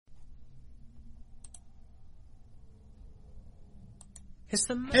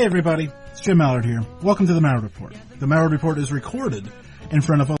Hey everybody, it's Jim Mallard here. Welcome to the Mallard Report. The Mallard Report is recorded in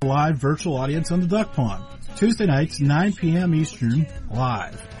front of a live virtual audience on the Duck Pond. Tuesday nights, 9 p.m. Eastern,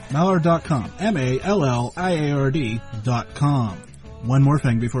 live. Mallard.com. MALLIARD.com. One more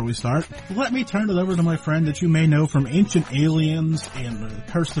thing before we start. Let me turn it over to my friend that you may know from Ancient Aliens and The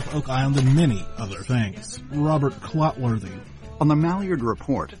Curse of Oak Island and many other things. Robert Clotworthy. On the Mallard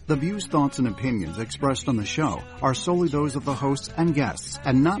Report, the views, thoughts, and opinions expressed on the show are solely those of the hosts and guests,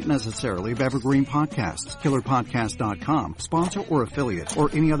 and not necessarily of Evergreen Podcasts, KillerPodcast.com, sponsor or affiliate, or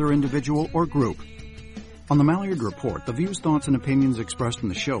any other individual or group. On the Mallard Report, the views, thoughts, and opinions expressed in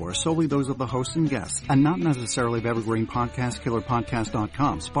the show are solely those of the hosts and guests, and not necessarily of Evergreen Podcasts,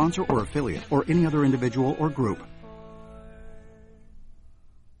 KillerPodcast.com, sponsor or affiliate, or any other individual or group.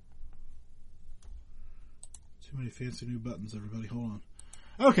 Too many fancy new buttons, everybody. Hold on.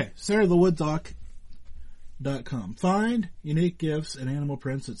 Okay, SarahTheWoodDuck.com. Find unique gifts and animal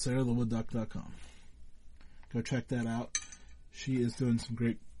prints at SarahTheWoodDuck.com. Go check that out. She is doing some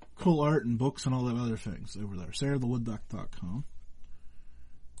great cool art and books and all that other things over there. SarahTheWoodDuck.com.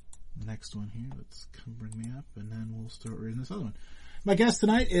 Next one here. Let's come bring me up, and then we'll start reading this other one. My guest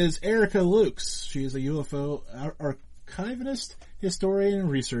tonight is Erica Lukes. She is a UFO archivist, historian,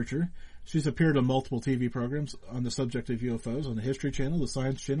 and researcher. She's appeared on multiple TV programs on the subject of UFOs on the History Channel, the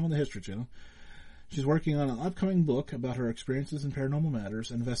Science Channel, and the History Channel. She's working on an upcoming book about her experiences in paranormal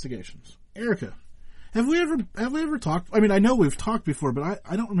matters and investigations. Erica, have we ever talked? I mean, I know we've talked before, but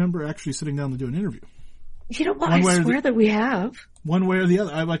I don't remember actually sitting down to do an interview. You know what? I swear that we have. One way or the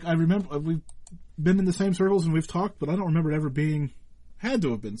other. I remember we've been in the same circles and we've talked, but I don't remember it ever being. Had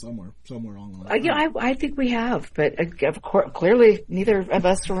to have been somewhere along the line. Yeah, I think we have, but of course, clearly neither of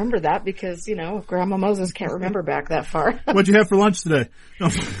us remember that because, Grandma Moses can't remember back that far. What'd you have for lunch today?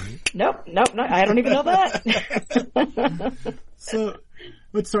 Nope, I don't even know that. So,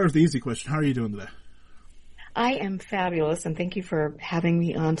 let's start with the easy question. How are you doing today? I am fabulous, and thank you for having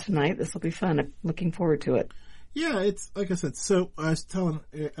me on tonight. This will be fun. I'm looking forward to it. Yeah, it's, like I said, so I was telling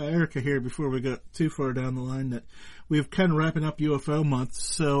Erica here before we got too far down the line that we've kind of wrapping up UFO month,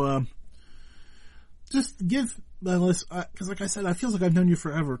 so just give my list, because like I said, I feel like I've known you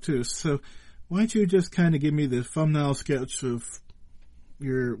forever too, so why don't you just kind of give me the thumbnail sketch of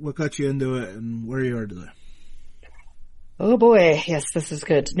what got you into it and where you are today. Oh boy, yes, this is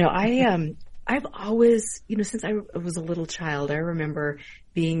good. No, I've always, since I was a little child, I remember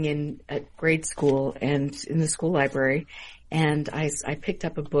being at grade school and in the school library, and I picked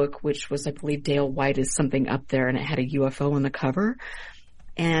up a book which was, I believe, Dale White is Something Up There, and it had a UFO on the cover,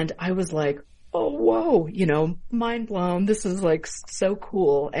 and I was like, oh, whoa, mind blown. This is like so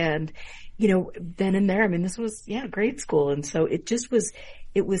cool. And, then and there, I mean, this was, grade school, and so it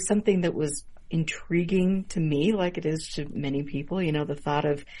was something that was intriguing to me, like it is to many people, the thought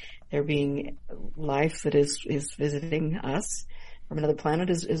of there being life that is visiting us from another planet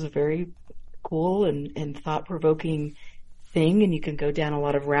is a very cool and thought-provoking thing, and you can go down a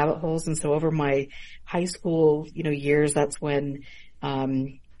lot of rabbit holes. And so over my high school, years, that's when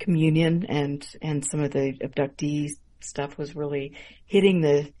communion and some of the abductee stuff was really hitting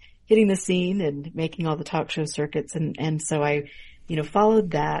the scene and making all the talk show circuits. And so I,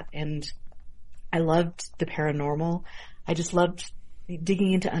 followed that, and I loved the paranormal. I just loved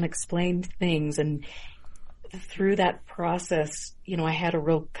digging into unexplained things, and through that process, I had a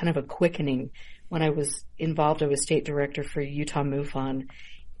real kind of a quickening when I was involved. I was state director for Utah MUFON,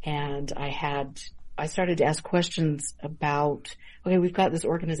 and I started to ask questions about, okay, we've got this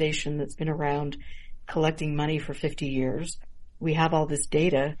organization that's been around collecting money for 50 years. We have all this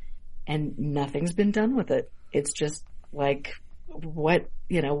data and nothing's been done with it. It's just like, what's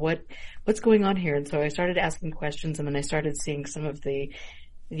going on here? And so I started asking questions, and then I started seeing some of the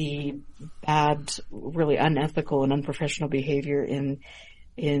bad, really unethical and unprofessional behavior in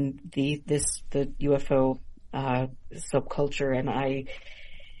the UFO subculture. And I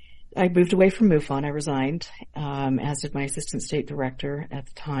moved away from MUFON. I resigned, as did my assistant state director at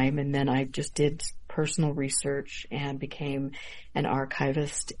the time, and then I just did personal research and became an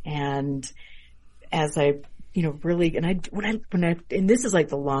archivist. And as I really, and this is like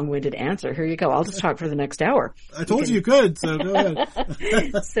the long-winded answer. Here you go. I'll just talk for the next hour. I told you could, so go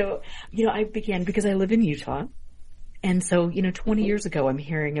ahead. So, I began because I live in Utah. And so, 20 years ago, I'm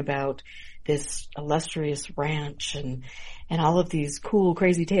hearing about this illustrious ranch and all of these cool,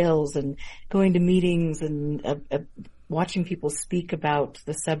 crazy tales, and going to meetings and watching people speak about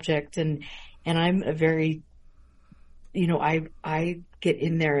the subject. And I'm a very, I get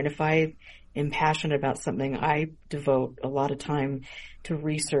in there, and if I am passionate about something, I devote a lot of time to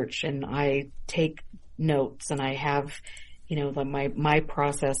research, and I take notes, and I have, my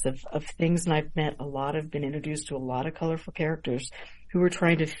process of things. And I've been introduced to a lot of colorful characters who were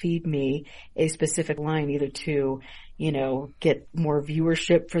trying to feed me a specific line, either to, get more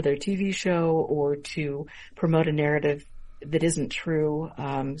viewership for their TV show or to promote a narrative that isn't true.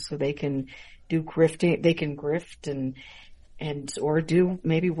 So they can do grifting, they can grift or do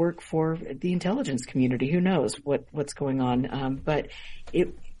maybe work for the intelligence community. Who knows what's going on. But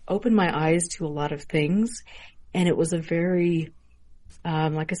it opened my eyes to a lot of things. And it was a very,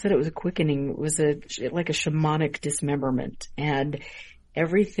 like I said, it was a quickening. It was like a shamanic dismemberment, and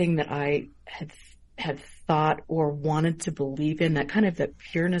everything that I had thought or wanted to believe in, that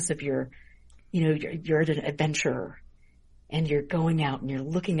pureness of you're an adventurer and you're going out and you're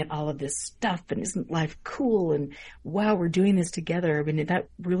looking at all of this stuff, and isn't life cool? And wow, we're doing this together. I mean, that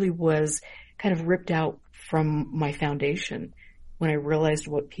really was kind of ripped out from my foundation when I realized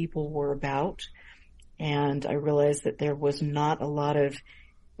what people were about. And I realized that there was not a lot of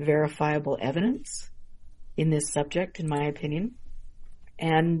verifiable evidence in this subject, in my opinion.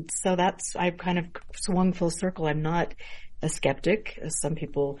 And so I've kind of swung full circle. I'm not a skeptic, as some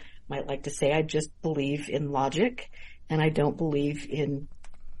people might like to say. I just believe in logic, and I don't believe in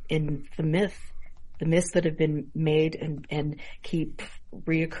the myths that have been made and keep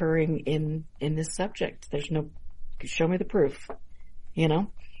reoccurring in this subject. There's no, show me the proof,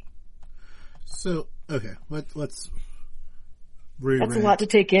 So, okay, let's re-rack. That's a lot to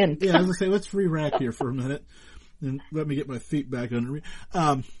take in. Yeah, I was going to say, let's re-rack here for a minute and let me get my feet back under me.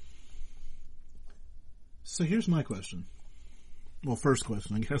 So here's my question. Well, first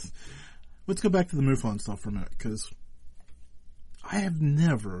question, I guess. Let's go back to the MUFON stuff for a minute, because I have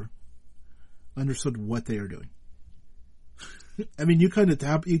never understood what they are doing. I mean, you kind of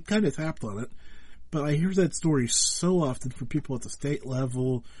tapped on it, but I hear that story so often from people at the state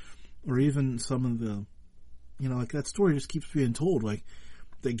level, or even some of the, like that story just keeps being told. Like,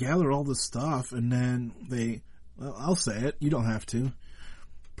 they gather all this stuff and then I'll say it, you don't have to,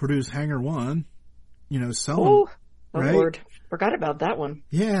 produce Hangar 1, sell them. Oh, right? Lord. Forgot about that one.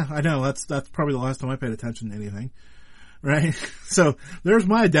 Yeah, I know. That's probably the last time I paid attention to anything. Right? So, there's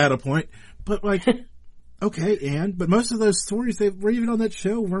my data point. But okay, but most of those stories they were even on that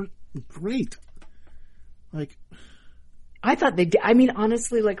show weren't great. Like, I thought they did. I mean,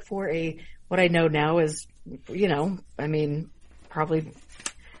 honestly, like for what I know now is, probably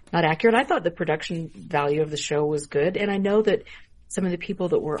not accurate. I thought the production value of the show was good. And I know that some of the people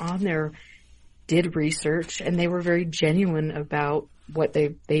that were on there did research, and they were very genuine about what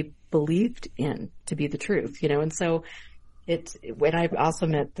they believed in to be the truth, and so when I also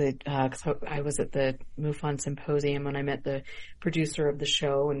met cause I was at the MUFON symposium, and I met the producer of the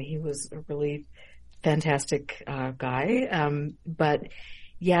show, and he was a really fantastic guy. But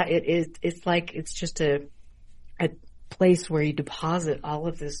yeah, it's just a place where you deposit all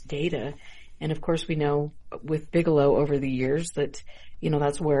of this data. And of course we know with Bigelow over the years that,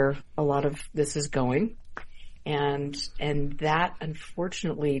 that's where a lot of this is going. And that,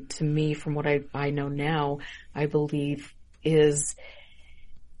 unfortunately, to me, from what I know now, I believe is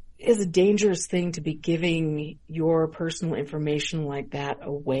a dangerous thing to be giving your personal information like that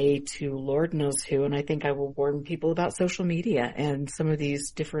away to Lord knows who. And I think I will warn people about social media and some of these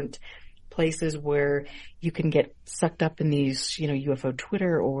different places where you can get sucked up in these, UFO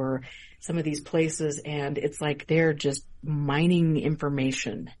Twitter or some of these places, and it's like they're just mining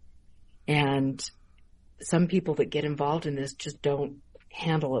information. And some people that get involved in this just don't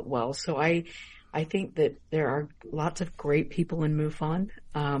handle it well. So I think that there are lots of great people in MUFON.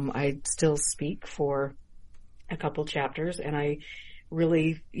 I still speak for a couple chapters, and I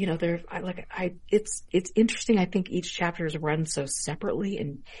really, it's interesting. I think each chapter is run so separately,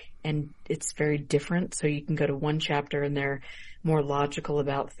 and it's very different. So you can go to one chapter and they're more logical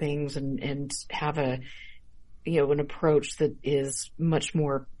about things and have an approach that is much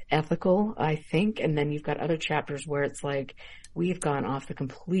more ethical, I think. And then you've got other chapters where it's like, we've gone off the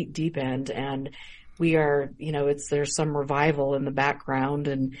complete deep end, and we are, there's some revival in the background,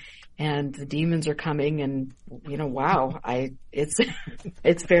 and the demons are coming, and, wow,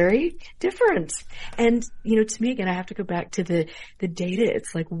 it's very different. And, to me, again, I have to go back to the data.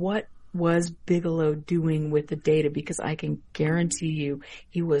 It's like, what was Bigelow doing with the data? Because I can guarantee you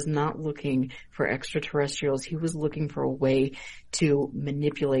he was not looking for extraterrestrials. He was looking for a way to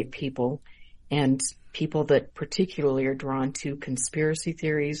manipulate people, and people that particularly are drawn to conspiracy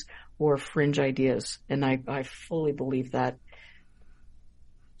theories or fringe ideas. And I fully believe that.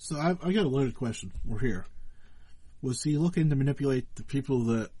 So I got a loaded question. We're here. Was he looking to manipulate the people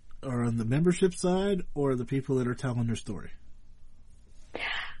that are on the membership side or the people that are telling their story?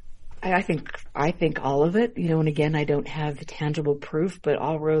 I think all of it, and again, I don't have tangible proof, but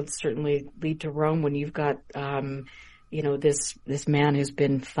all roads certainly lead to Rome when you've got, this man who's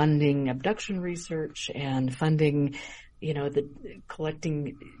been funding abduction research and funding, the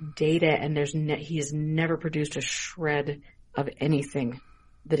collecting data, and he has never produced a shred of anything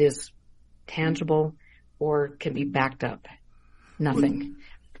that is tangible or can be backed up. Nothing.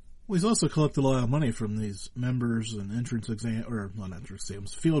 Well, he's also collected a lot of money from these members and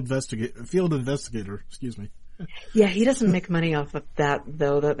field investigator, excuse me. Yeah, he doesn't make money off of that,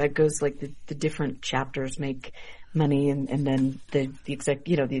 though. That goes like the different chapters make money, and then the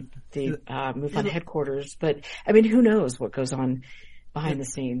move on headquarters. But I mean, who knows what goes on behind the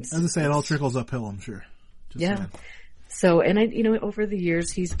scenes? As I say, it all trickles uphill, I'm sure. Just saying. So, and over the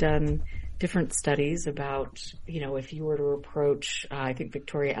years, he's done different studies about, if you were to approach, I think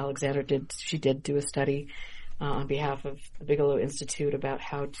Victoria Alexander did do a study on behalf of the Bigelow Institute about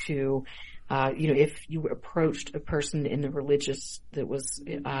how to, if you approached a person in the religious that was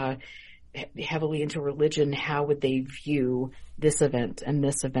heavily into religion, how would they view this event and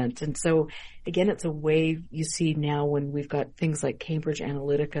this event? And so, again, it's a way you see now when we've got things like Cambridge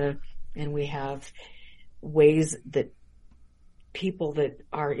Analytica, and we have ways that people that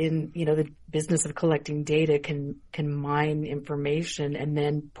are in, the business of collecting data can mine information and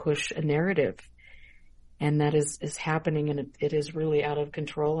then push a narrative. And that is happening, and it is really out of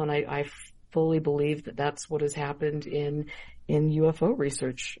control. And I fully believe that that's what has happened in UFO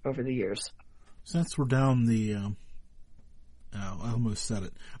research over the years. Since we're down the, I almost said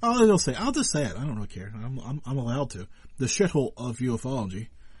it. I'll just say it. I don't really care. I'm allowed to. The shithole of ufology.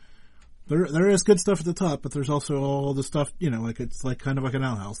 There is good stuff at the top, but there's also all the stuff, it's like kind of like an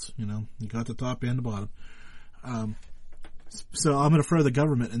outhouse, you got the top and the bottom. So I'm going to throw the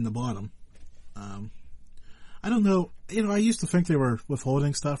government in the bottom. I don't know, I used to think they were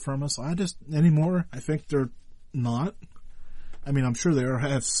withholding stuff from us. Anymore, I think they're not. I mean, I'm sure they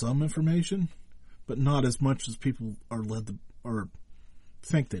have some information, but not as much as people are led to, or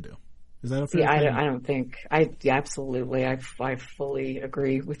think they do. Is that a fair thing? I don't think. Absolutely. I fully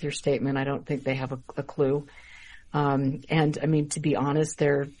agree with your statement. I don't think they have a clue. And I mean, to be honest,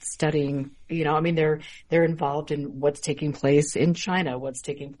 they're studying, they're involved in what's taking place in China, what's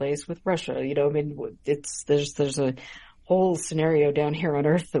taking place with Russia. There's a whole scenario down here on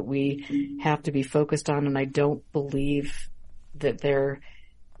Earth that we have to be focused on. And I don't believe that they're,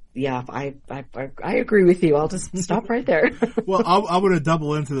 I agree with you. I'll just stop right there. Well, I want to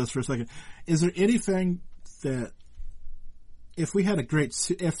double into this for a second. Is there anything that, if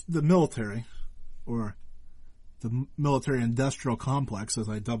the military, or the military industrial complex, as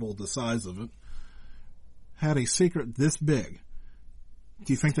I doubled the size of it, had a secret this big,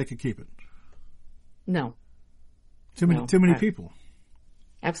 do you think they could keep it? No. Too many people.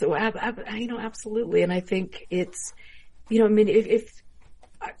 Absolutely. Absolutely. And I think it's, I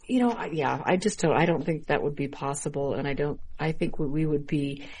don't think that would be possible. And I think we would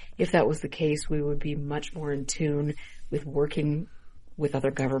be, if that was the case, we would be much more in tune with working with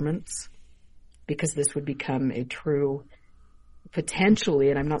other governments, because this would become a true, potentially,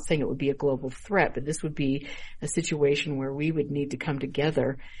 and I'm not saying it would be a global threat, but this would be a situation where we would need to come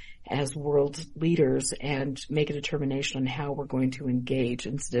together as world leaders and make a determination on how we're going to engage.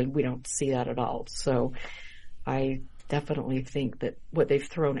 Instead, we don't see that at all. So I definitely think that what they've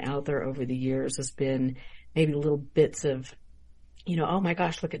thrown out there over the years has been maybe little bits of, oh my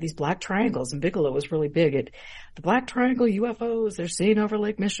gosh, look at these black triangles. And Bigelow was really big at the black triangle UFOs. They're seen over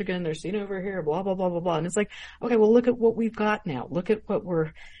Lake Michigan. They're seen over here, blah, blah, blah, blah, blah. And it's like, okay, well, look at what we've got now. Look at what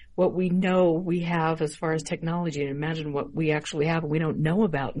we know we have as far as technology, and imagine what we actually have and we don't know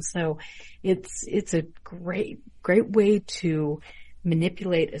about. And so it's a great way to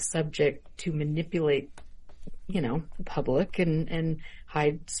manipulate a subject, to manipulate the public and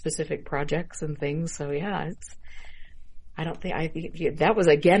hide specific projects and things. So I think that was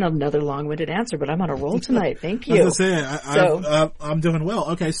again another long-winded answer, but I'm on a roll tonight. Thank you. I was going to say, I'm doing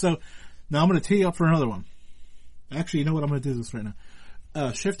well. Okay, so now I'm going to tee up for another one. Actually, you know what? I'm going to do this right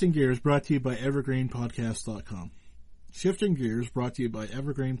now. Shifting Gears, brought to you by evergreenpodcast.com. Shifting Gears, brought to you by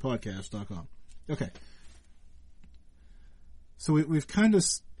evergreenpodcast.com. Okay. So we've kind of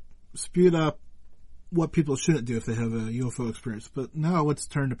spewed up what people shouldn't do if they have a UFO experience. But now let's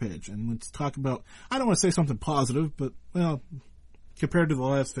turn the page and let's talk about, I don't want to say something positive, but, well, compared to the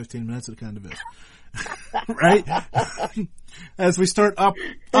last 15 minutes, it kind of is. Right? As we start up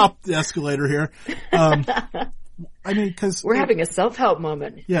the escalator here. Because we're having a self-help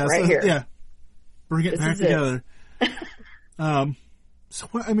moment right here. Yeah. Bring it back together. I've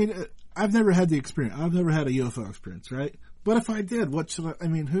never had the experience. I've never had a UFO experience, right? But if I did, what do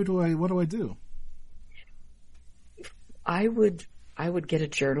I do? I would get a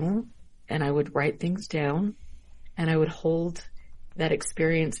journal and I would write things down and I would hold that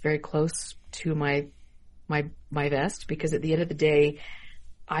experience very close to my vest, because at the end of the day,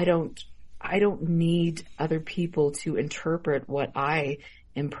 I don't need other people to interpret what I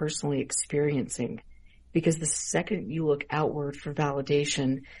am personally experiencing, because the second you look outward for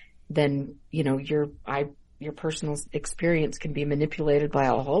validation, then, your personal experience can be manipulated by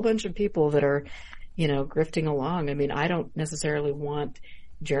a whole bunch of people that are, grifting along. I mean, I don't necessarily want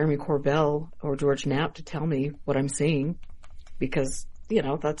Jeremy Corbell or George Knapp to tell me what I'm seeing, because,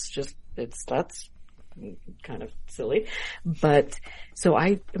 that's kind of silly. But so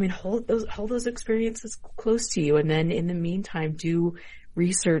hold those experiences close to you. And then in the meantime, do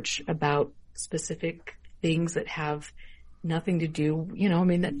research about specific things that have nothing to do,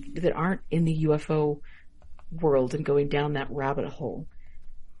 that aren't in the UFO world and going down that rabbit hole.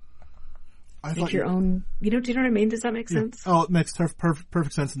 Make your own, do you know what I mean? Does that make sense? Oh, it makes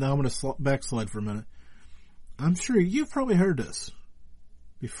perfect sense. Now I'm going to backslide for a minute. I'm sure you've probably heard this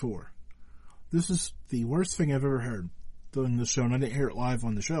before. This is the worst thing I've ever heard doing this show, and I didn't hear it live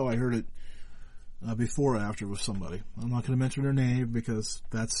on the show. I heard it before or after with somebody. I'm not going to mention their name because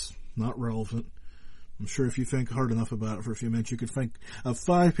that's not relevant. I'm sure if you think hard enough about it for a few minutes, you could think of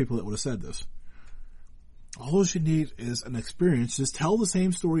 5 people that would have said this. All you need is an experience. Just tell the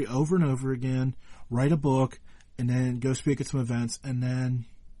same story over and over again, write a book, and then go speak at some events, and then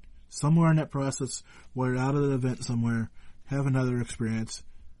somewhere in that process, while you're out of the event somewhere, have another experience,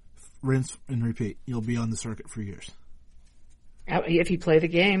 rinse and repeat. You'll be on the circuit for years. If you play the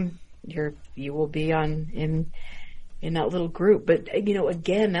game, you will be in that little group. But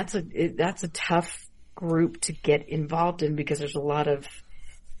again, that's a tough group to get involved in, because there's a lot of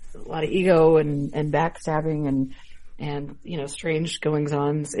ego and backstabbing and strange goings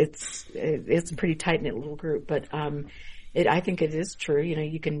on. It's a pretty tight knit little group, but I think it is true.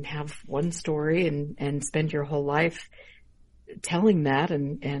 You can have one story and spend your whole life telling that,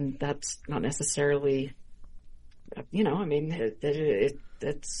 and that's not necessarily,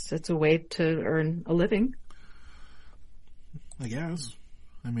 it's a way to earn a living. I guess.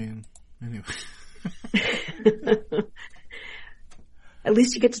 Anyway. At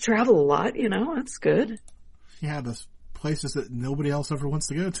least you get to travel a lot, that's good. Yeah, the places that nobody else ever wants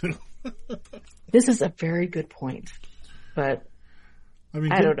to go to. This is a very good point, but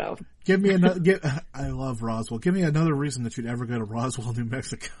I don't know. Give me another. I love Roswell. Give me another reason that you'd ever go to Roswell, New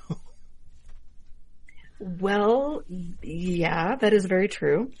Mexico. Well, yeah, that is very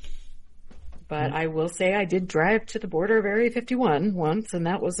true. But I will say I did drive to the border of Area 51 once, and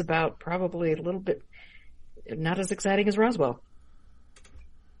that was about probably a little bit not as exciting as Roswell.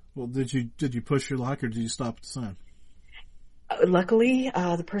 Well, did you push your luck, or did you stop at the sign? Luckily,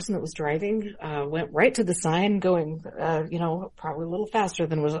 the person that was driving went right to the sign, going, probably a little faster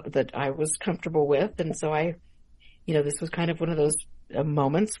than that I was comfortable with, and so this was kind of one of those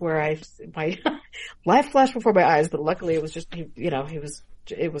moments where my life flashed before my eyes. But luckily, it was just,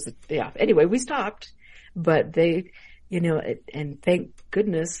 Anyway, we stopped, but they, and thank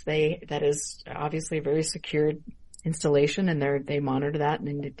goodness that is obviously a very secured installation, and they monitor that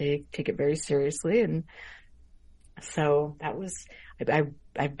and they take it very seriously. And so that was,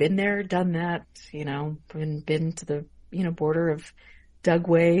 I've been there, done that, been to the, border of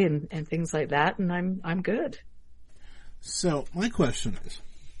Dugway and things like that. And I'm good. So my question is,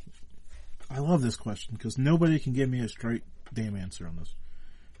 I love this question because nobody can give me a straight damn answer on this.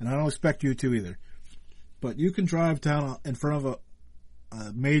 And I don't expect you to either. But you can drive down in front of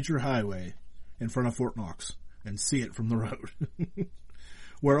a major highway in front of Fort Knox and see it from the road.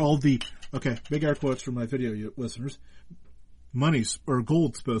 Where all big air quotes for my video listeners, money's or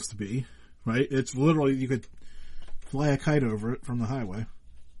gold's supposed to be, right? It's literally, you could fly a kite over it from the highway.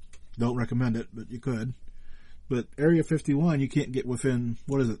 Don't recommend it, but you could. But Area 51, you can't get within,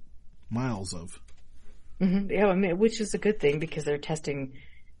 miles of. Mm-hmm. Yeah, which is a good thing because they're testing,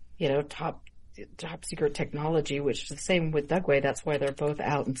 top secret technology, which is the same with Dugway. That's why they're both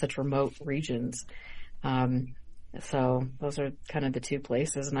out in such remote regions. So those are kind of the two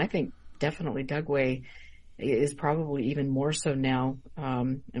places. And I think definitely Dugway is probably even more so now,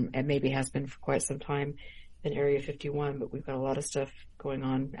 and maybe has been for quite some time, than Area 51, but we've got a lot of stuff going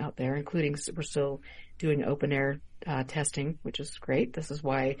on out there, including we're still doing open air testing, which is great. This is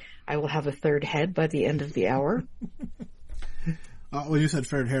why I will have a third head by the end of the hour. When you said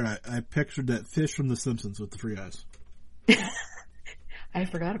third head, I pictured that fish from The Simpsons with the 3 eyes. I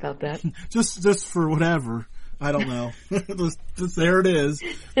forgot about that. just for whatever. I don't know. Just there it is.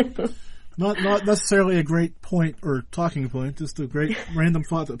 Not necessarily a great point or talking point, just a great random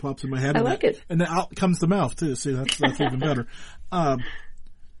thought that pops in my head. I like it. And then out comes the mouth, too. See, that's even better.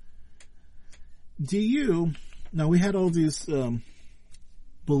 Now we had all these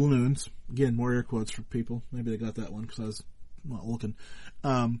balloons, again, more air quotes for people. Maybe they got that one because I was not looking.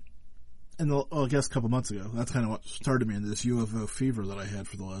 And I guess a couple months ago, that's kind of what started me into this UFO fever that I had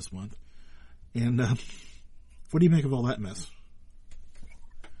for the last month. And what do you make of all that mess?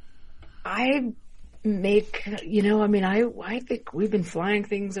 I think we've been flying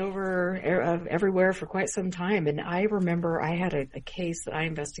things over everywhere for quite some time. And I remember I had a case that I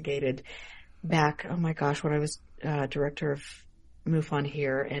investigated back, oh my gosh, when I was director of MUFON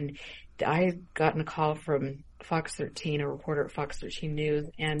here. And I had gotten a call from Fox 13, a reporter at Fox 13 News,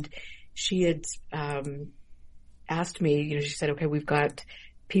 and she had asked me, she said, okay, we've got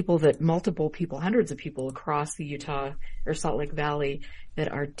multiple people, hundreds of people across the Utah or Salt Lake Valley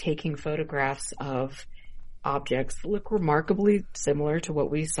that are taking photographs of objects that look remarkably similar to what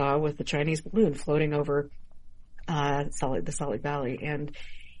we saw with the Chinese balloon floating over the Salt Lake Valley. And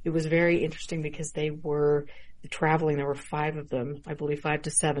it was very interesting because they were traveling. There were 5 of them, I believe 5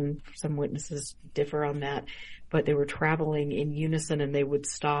 to 7. Some witnesses differ on that, but they were traveling in unison, and they would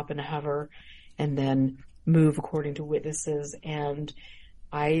stop and hover and then move according to witnesses. And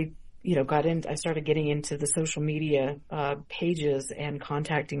I started getting into the social media pages and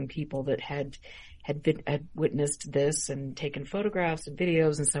contacting people that had witnessed this and taken photographs and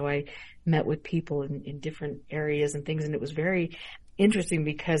videos. And so I met with people in different areas and things. And it was very interesting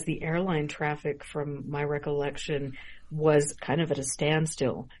because the airline traffic, from my recollection, was kind of at a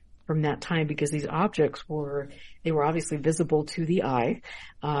standstill from that time, because these objects were obviously visible to the eye,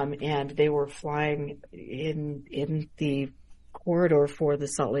 and they were flying in the corridor for the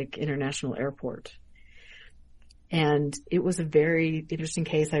Salt Lake International Airport. And it was a very interesting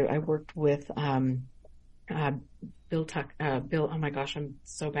case. I worked with Bill, oh my gosh, I'm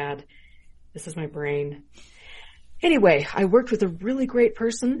so bad. This is my brain. Anyway, I worked with a really great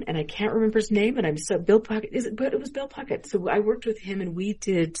person, and I can't remember his name, and Bill Puckett, but it was Bill Puckett. So I worked with him, and we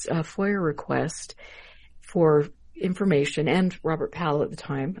did a FOIA request for information, and Robert Powell at the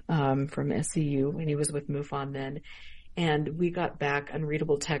time, from SCU, and he was with MUFON then. And we got back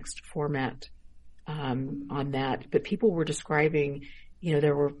unreadable text format, on that. But people were describing,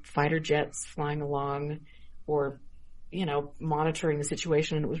 there were fighter jets flying along, or monitoring the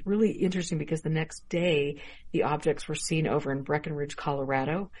situation. And it was really interesting because the next day the objects were seen over in Breckenridge,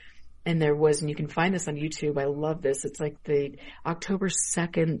 Colorado. And and you can find this on YouTube. I love this. It's like the October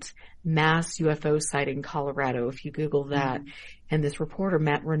 2nd mass UFO sighting Colorado, if you Google that. Mm-hmm. And this reporter,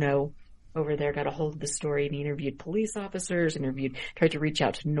 Matt Renault, over there got a hold of the story, and he interviewed police officers, tried to reach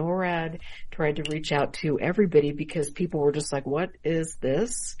out to NORAD, tried to reach out to everybody, because people were just like, what is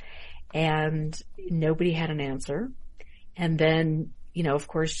this? And nobody had an answer. And then, of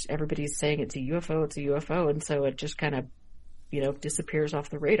course, everybody's saying it's a UFO. And so it just kind of, disappears off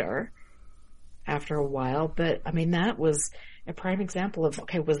the radar after a while. But I mean, that was a prime example of,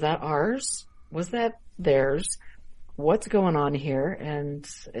 okay, was that ours? Was that theirs? What's going on here? And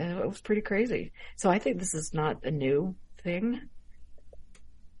it was pretty crazy. So I think this is not a new thing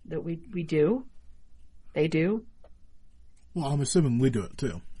that we do. They do. Well, I'm assuming we do it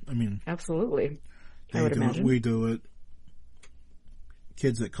too. I mean, absolutely. I would imagine. We do it.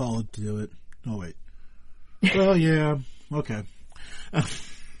 Kids at college do it. Oh wait. Well, yeah. Okay. I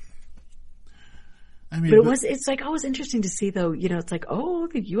mean, but it's like always interesting to see though, it's like, oh,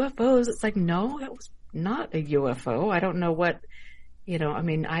 the UFOs. It's like, no, that was not a UFO. I don't know what, it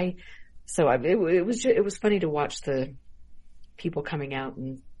was funny to watch the people coming out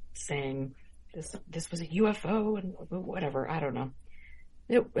and saying this was a UFO and whatever. I don't know.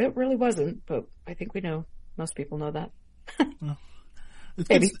 It really wasn't, but I think most people know that. Well,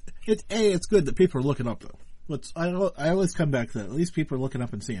 it's good that people are looking up though. I always come back to that. At least people are looking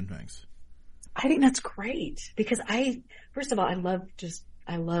up and seeing things. I think that's great because first of all, I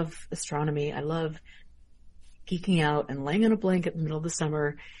love astronomy. I love geeking out and laying on a blanket in the middle of the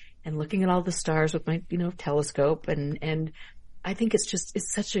summer and looking at all the stars with my, telescope. And I think it's just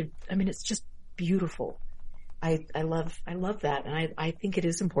beautiful. I love that. And I think it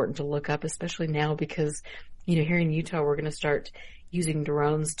is important to look up, especially now because, here in Utah, we're going to start using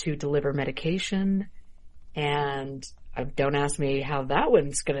drones to deliver medication. And don't ask me how that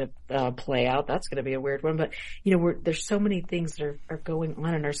one's going to play out. That's going to be a weird one. But, there's so many things that are going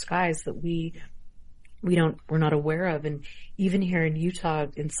on in our skies that we're not aware of. And even here in Utah,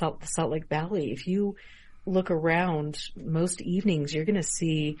 in the Salt Lake Valley, if you look around most evenings, you're going to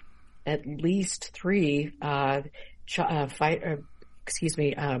see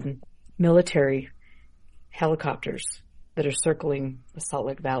military helicopters that are circling the Salt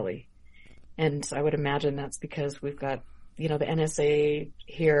Lake Valley. And I would imagine that's because we've got, the NSA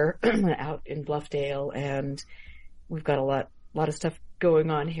here out in Bluffdale, and we've got a lot of stuff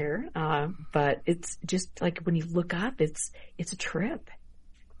going on here. But it's just like when you look up, it's a trip.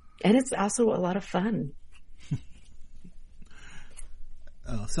 And it's also a lot of fun.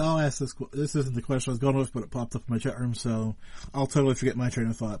 So I'll ask this. This isn't the question I was going with, but it popped up in my chat room, so I'll totally forget my train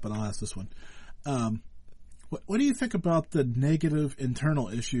of thought, but I'll ask this one. What do you think about the negative internal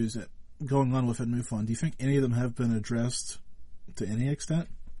issues that going on within MUFON? Do you think any of them have been addressed to any extent?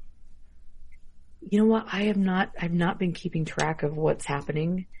 You know what? I've not been keeping track of what's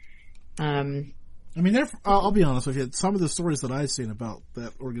happening. I'll be honest with you. Some of the stories that I've seen about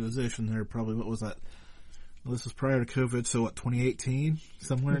that organization, they're probably, what was that? Well, this was prior to COVID, so 2018?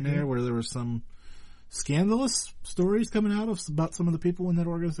 Somewhere in there where there were some scandalous stories coming out about some of the people in that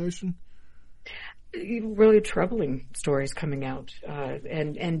organization? Really troubling stories coming out.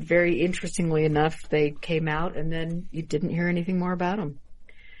 And very interestingly enough, they came out and then you didn't hear anything more about them.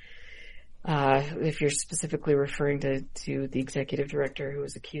 If you're specifically referring to the executive director who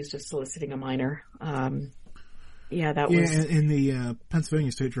was accused of soliciting a minor. And the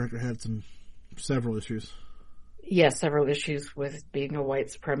Pennsylvania state director had several issues. Yes, several issues with being a white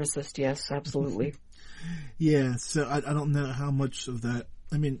supremacist. Yes, absolutely. Yeah, so I don't know how much of that,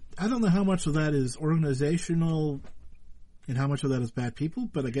 I don't know how much of that is organizational and how much of that is bad people,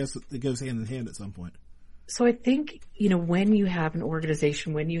 but I guess it goes hand in hand at some point. So I think, when you have an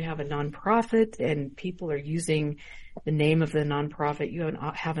organization, when you have a nonprofit and people are using the name of the nonprofit, you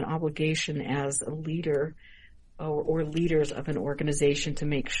have an obligation as a leader or leaders of an organization to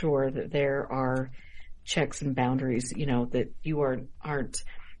make sure that there are checks and boundaries, that you aren't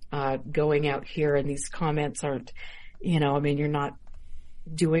going out here and these comments aren't, you're not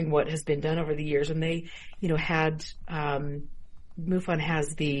doing what has been done over the years. And they, had, MUFON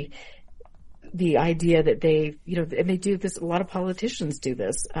has the idea that they, and they do this, a lot of politicians do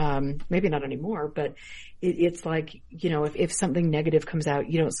this, maybe not anymore, but it's like, if something negative comes out,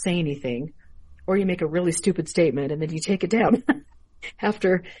 you don't say anything, or you make a really stupid statement and then you take it down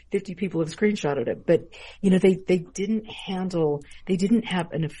after 50 people have screenshotted it. But, they didn't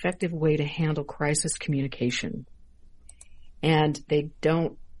have an effective way to handle crisis communication. And they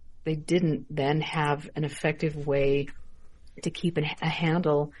didn't then have an effective way to keep a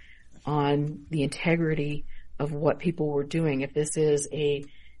handle on the integrity of what people were doing. If this is a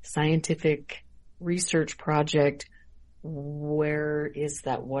scientific research project, where is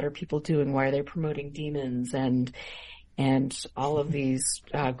that? What are people doing? Why are they promoting demons and all of these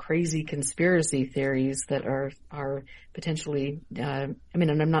crazy conspiracy theories that are potentially? And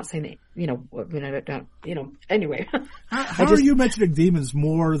I'm not saying that, Anyway, how are you mentioning demons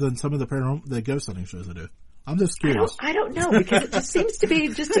more than some of the ghost hunting shows I do? I'm just curious. I don't know, because it just seems to be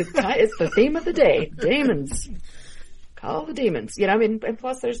it's the theme of the day. Demons. Call the demons. And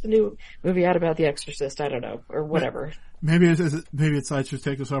plus there's the new movie out about The Exorcist, I don't know, or whatever. Maybe it's I should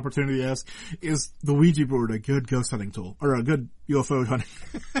take this opportunity to ask, is the Ouija board a good ghost hunting tool? Or a good UFO hunting?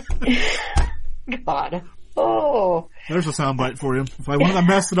 God. Oh. There's a soundbite for you. If I wouldn't have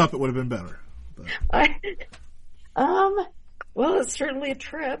messed it up, it would have been better. But. Well, it's certainly a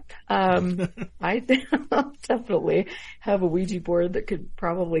trip. I definitely have a Ouija board that could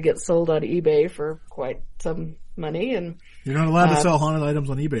probably get sold on eBay for quite some money. And you're not allowed to sell haunted items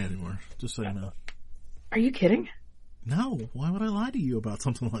on eBay anymore, just so you know. Are you kidding? No. Why would I lie to you about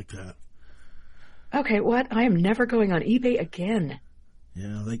something like that? Okay, what? I am never going on eBay again.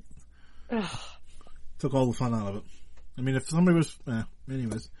 Yeah, they took all the fun out of it. If somebody was...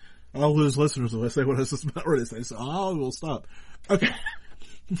 anyways... I'll lose listeners if I say what I was just about ready to say, so I will stop. Okay.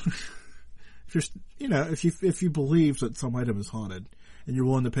 If you believe that some item is haunted, and you're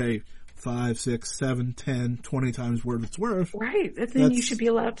willing to pay 5, 6, 7, 10, 20 times what it's worth. Right. Then you should be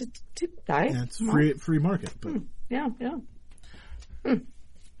allowed to die. Yeah, it's free market. But. Yeah.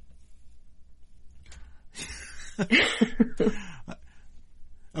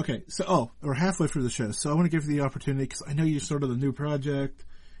 Okay, so, we're halfway through the show, so I want to give you the opportunity, because I know you started a new project,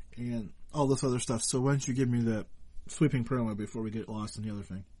 and all this other stuff. So why don't you give me that sweeping promo before we get lost in the other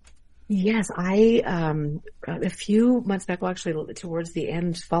thing? Yes, I, a few months back, well, actually towards the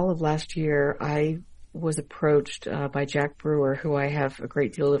fall of last year, I was approached by Jack Brewer, who I have a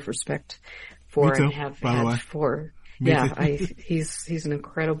great deal of respect for. Me too, and have by the way. For. Me Yeah, too. he's an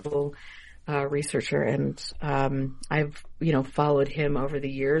incredible researcher, and I've followed him over the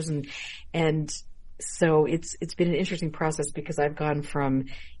years, and so it's been an interesting process, because I've gone from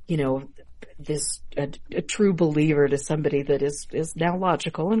a true believer to somebody that is now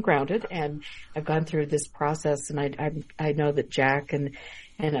logical and grounded. And I've gone through this process, and I know that Jack and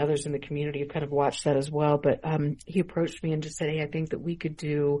others in the community have kind of watched that as well. But, he approached me and just said, hey, I think that we could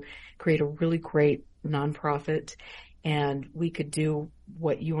create a really great nonprofit, and we could do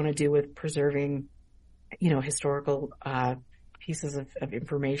what you want to do with preserving, historical, pieces of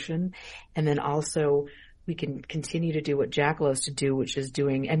information. And then also we can continue to do what Jack loves to do, which is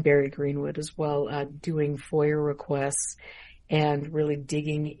and Barry Greenwood as well, doing FOIA requests and really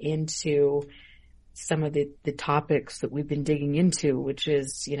digging into some of the topics that we've been digging into, which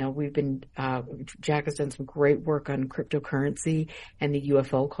is, Jack has done some great work on cryptocurrency and the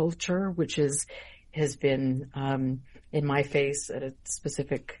UFO culture, which has been, in my face at a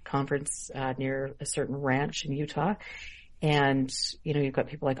specific conference, near a certain ranch in Utah. And, you've got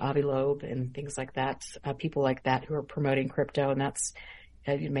people like Avi Loeb and things like that, people like that who are promoting crypto, and that's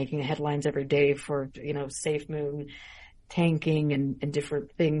making headlines every day for, Safe Moon tanking and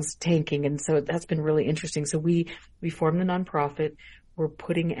different things tanking. And so that's been really interesting. So we formed the nonprofit. We're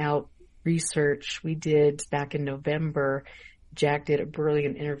putting out research. We did back in November, Jack did a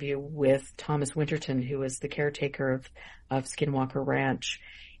brilliant interview with Thomas Winterton, who is the caretaker of Skinwalker Ranch.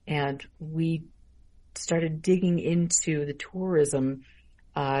 And we started digging into the tourism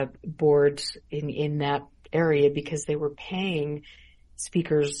board in that area, because they were paying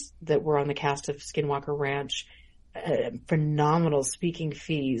speakers that were on the cast of Skinwalker Ranch phenomenal speaking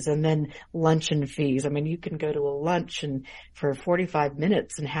fees, and then luncheon fees. I mean, you can go to a lunch and for 45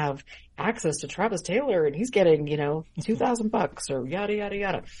 minutes and have access to Travis Taylor, and he's getting, $2,000 or yada, yada,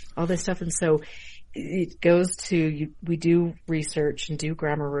 yada, all this stuff. And so it goes to, we do research and do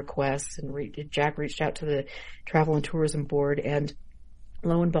grammar requests, and Jack reached out to the Travel and Tourism Board, and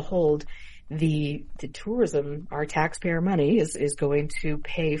lo and behold, the tourism, our taxpayer money is going to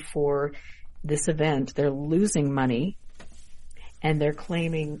pay for this event. They're losing money, and they're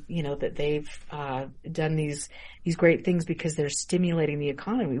claiming, that they've done these great things because they're stimulating the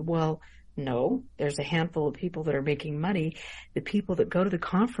economy. Well, no, there's a handful of people that are making money. The people that go to the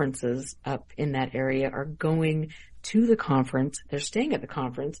conferences up in that area are going to the conference. They're staying at the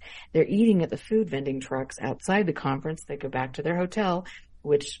conference. They're eating at the food vending trucks outside the conference. They go back to their hotel,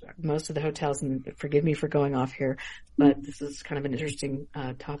 which most of the hotels, and forgive me for going off here, but this is kind of an interesting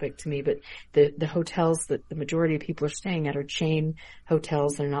topic to me, but the hotels that the majority of people are staying at are chain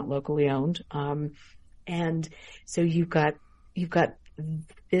hotels. They're not locally owned. And so you've got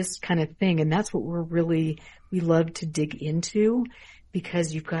this kind of thing, and that's what we love to dig into,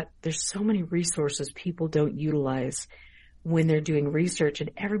 because there's so many resources people don't utilize when they're doing research,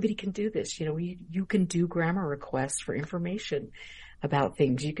 and everybody can do this. You can do grammar requests for information about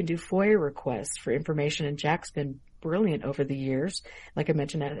things. You can do FOIA requests for information, and Jack's been brilliant over the years. Like I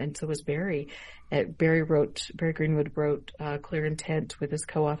mentioned, and so was Barry. Barry Greenwood wrote Clear Intent with his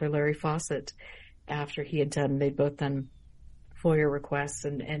co-author Larry Fawcett after they'd both done FOIA requests,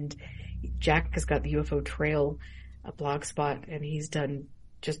 and Jack has got the UFO Trail blog spot, and he's done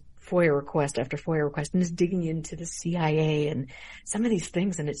just FOIA request after FOIA request, and is digging into the CIA and some of these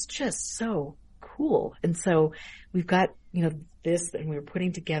things, and it's just so cool. And so we've got, this, and we're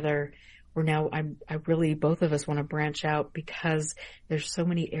putting together, both of us want to branch out, because there's so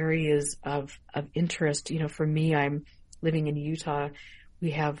many areas of interest. For me, I'm living in Utah.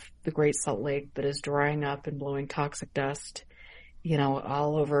 We have the Great Salt Lake that is drying up and blowing toxic dust,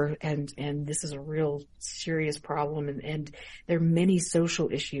 all over. And this is a real serious problem. And there are many social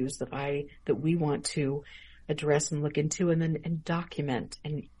issues that we want to address and look into, and document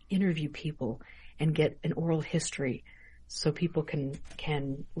and interview people and get an oral history, so people can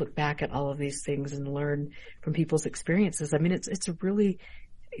look back at all of these things and learn from people's experiences. I mean, it's a really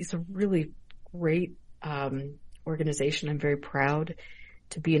great organization. I'm very proud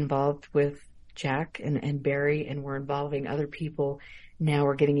to be involved with Jack and Barry, and we're involving other people. Now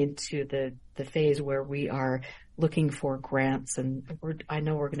we're getting into the phase where we are looking for grants, and I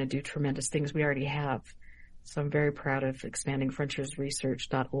know we're going to do tremendous things. We already have. So I'm very proud of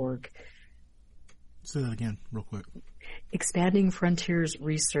expandingfrontiersresearch.org. Say that again real quick.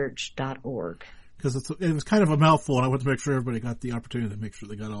 expandingfrontiersresearch.org. Because it was kind of a mouthful, and I want to make sure everybody got the opportunity to make sure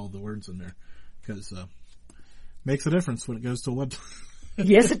they got all the words in there, because makes a difference when it goes to a website.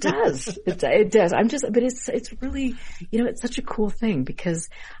 Yes, it does. It does. But it's really, it's such a cool thing, because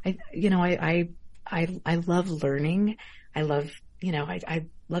I love learning. I love, I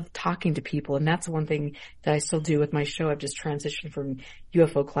love talking to people, and that's one thing that I still do with my show. I've just transitioned from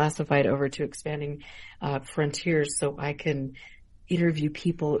UFO Classified over to Expanding Frontiers, so I can interview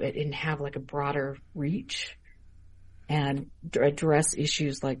people and have like a broader reach. and address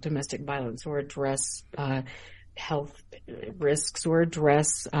issues like domestic violence, or address health risks, or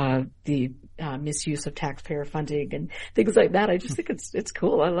address the misuse of taxpayer funding and things like that. I just think it's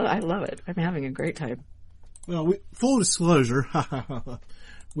cool. I love it. I'm having a great time. Well, full disclosure,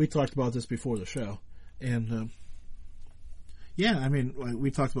 we talked about this before the show, and yeah, I mean,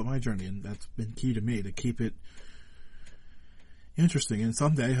 we talked about my journey, and that's been key to me, to keep it interesting. And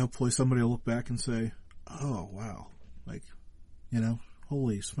someday, hopefully, somebody will look back and say, "Oh, wow! Like,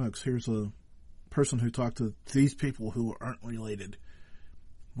 holy smokes! Here's a person who talked to these people who aren't related.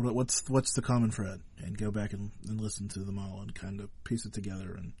 What's the common thread?" And go back and listen to them all and kind of piece it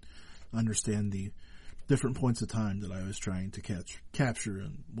together and understand the different points of time that I was trying to capture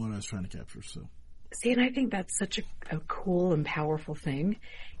and what I was trying to capture. So. See, and I think that's such a cool and powerful thing.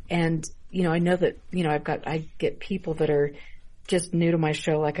 And, I know that, I get people that are just new to my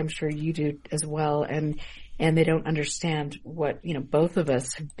show, like I'm sure you do as well. And they don't understand what, both of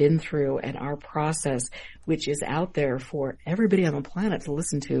us have been through and our process, which is out there for everybody on the planet to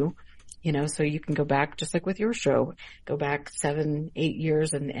listen to, so you can go back, just like with your show, go back 7-8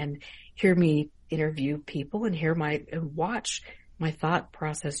 years and hear me interview people and watch my thought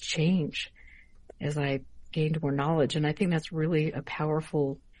process change as I gained more knowledge. And I think that's really a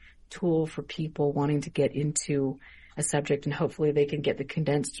powerful tool for people wanting to get into a subject, and hopefully they can get the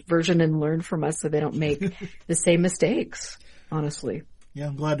condensed version and learn from us so they don't make the same mistakes, honestly. Yeah,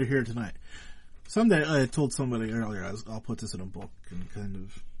 I'm glad to hear it tonight. Someday, I told somebody earlier, I'll put this in a book and kind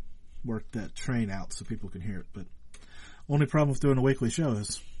of work that train out so people can hear it. But only problem with doing a weekly show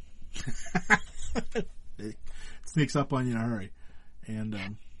is it sneaks up on you in a hurry.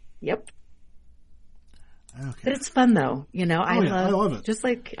 And yep. Okay. But it's fun though, I love it. Just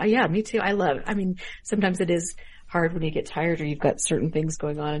like, yeah, me too. I love it. I mean, sometimes it is hard when you get tired or you've got certain things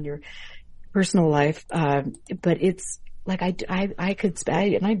going on in your personal life. But it's like, I could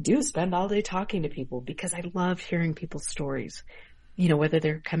spend, and I do spend all day talking to people because I love hearing people's stories, whether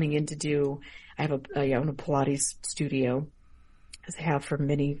they're coming in to do, I own a Pilates studio, as I have for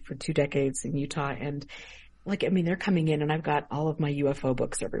 2 decades in Utah. And they're coming in and I've got all of my UFO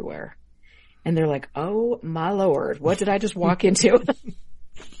books everywhere. And they're like, "Oh my Lord, what did I just walk into?"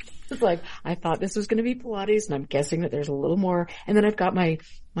 It's like, I thought this was going to be Pilates, and I'm guessing that there's a little more. And then I've got my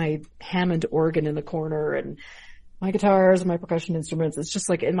Hammond organ in the corner, and my guitars and my percussion instruments. It's just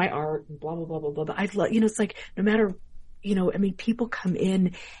like in my art, and blah blah blah blah blah. It's like no matter, people come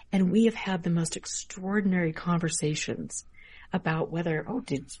in, and we have had the most extraordinary conversations about whether,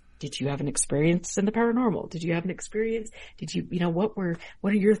 did you have an experience in the paranormal? Did you have an experience? Did you, what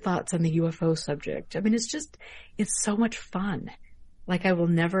are your thoughts on the UFO subject? I mean, it's so much fun. Like, I will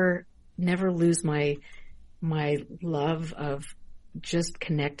never lose my love of just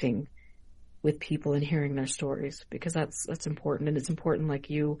connecting with people and hearing their stories, because that's important. And it's important, like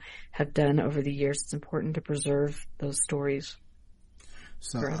you have done over the years, it's important to preserve those stories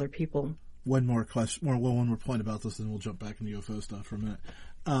for other people. One more question, one more point about this, and we'll jump back into UFO stuff for a minute.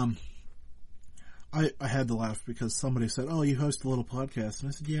 I had to laugh because somebody said, "Oh, you host a little podcast," and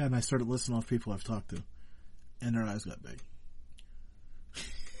I said, "Yeah," and I started listening off people I've talked to, and their eyes got big.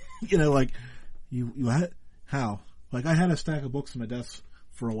 Like, you what? How? Like, I had a stack of books on my desk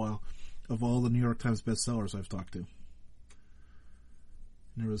for a while of all the New York Times bestsellers I've talked to. And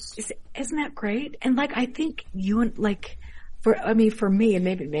there was, isn't that great? And I think you and for me, and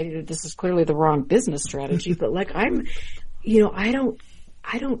maybe this is clearly the wrong business strategy, but I'm,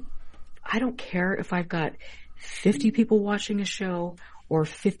 I don't care if I've got 50 people watching a show or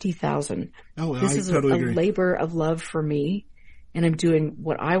 50,000. Oh, this is totally a agree. labor of love for me, and I'm doing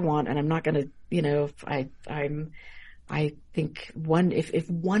what I want, and I'm not going to, I think if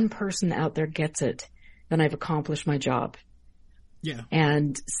one person out there gets it, then I've accomplished my job. Yeah.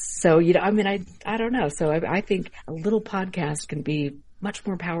 And so, I don't know. So I think a little podcast can be much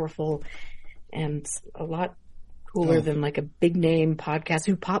more powerful and a lot cooler than a big name podcast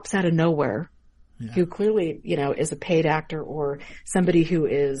who pops out of nowhere, who clearly, is a paid actor or somebody who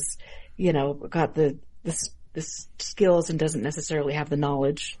is, got the skills and doesn't necessarily have the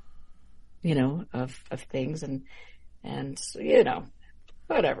knowledge, of things and,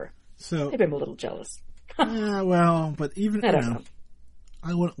 whatever. So maybe I'm a little jealous. Well, but even, I don't know.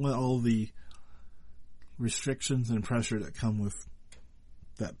 I wouldn't let all the restrictions and pressure that come with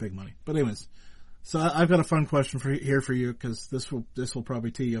that big money. But anyways, so I've got a fun question here for you, because this will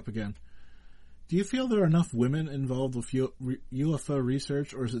probably tee you up again. Do you feel there are enough women involved with UFO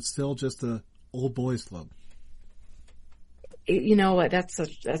research, or is it still just a old boys club? You know what? That's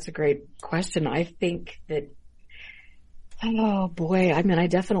a great question. I think that, oh boy, I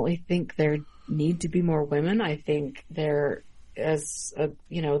definitely think there need to be more women. I think the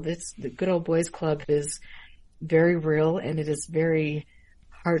Good Old Boys Club is very real, and it is very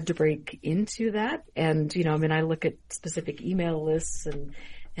hard to break into that. And, I look at specific email lists and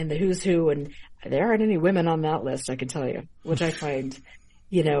the who's who, and there aren't any women on that list, I can tell you, which I find,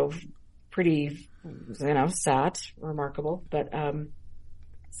 pretty, sad, remarkable. But,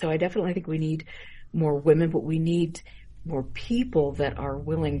 so I definitely think we need more women, but we need more people that are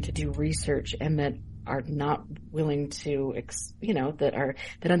willing to do research and that are not willing to,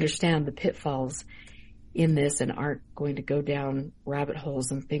 that understand the pitfalls in this and aren't going to go down rabbit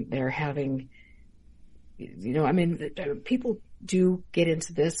holes and think they're having, people do get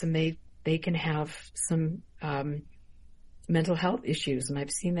into this and they can have some, mental health issues. And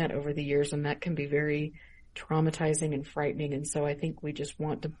I've seen that over the years, and that can be very traumatizing and frightening. And so I think we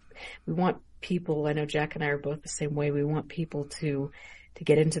want people, I know Jack and I are both the same way. We want people to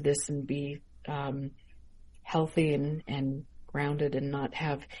get into this and be, healthy and grounded and not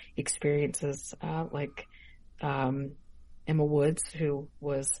have experiences, like, Emma Woods, who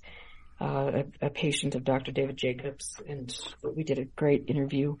was, a patient of Dr. David Jacobs, and we did a great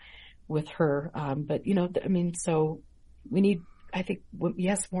interview with her. But so we need, I think,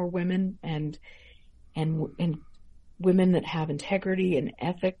 yes, more women and women that have integrity and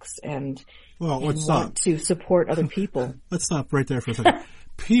ethics and want to support other people. Let's stop right there for a second.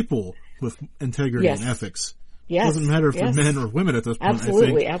 People with integrity and ethics. Yes. Doesn't matter if they're men or women at this point.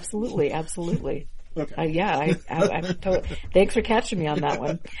 Absolutely, I think. absolutely. Okay. I totally, thanks for catching me on that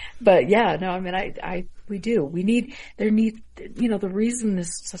one. But yeah, no, we do. The reason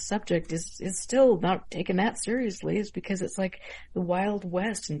this subject is still not taken that seriously is because it's like the Wild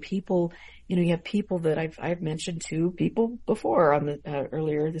West, and people, you have people that I've mentioned to people before on the,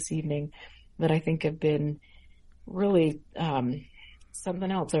 earlier this evening that I think have been really,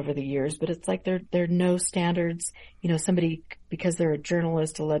 something else over the years, but it's like there are no standards. Somebody, because they're a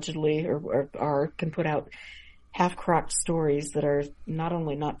journalist allegedly or can put out half-crocked stories that are not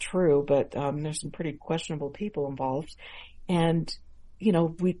only not true, but there's some pretty questionable people involved. And,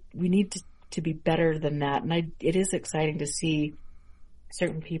 we need to be better than that. And it is exciting to see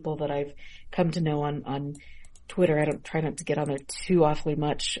certain people that I've come to know on Twitter. I don't try not to get on there too awfully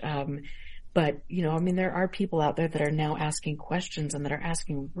much. But, there are people out there that are now asking questions and that are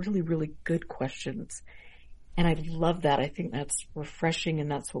asking really, really good questions. And I love that. I think that's refreshing,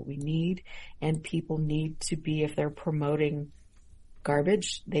 and that's what we need. And people need to be, if they're promoting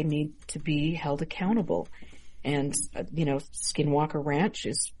garbage, they need to be held accountable. And, Skinwalker Ranch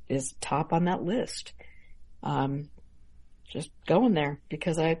is top on that list. Just going there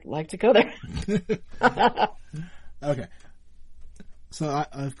because I like to go there. Okay. So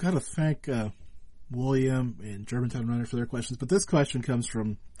I've got to thank William and Germantown Runner for their questions, but this question comes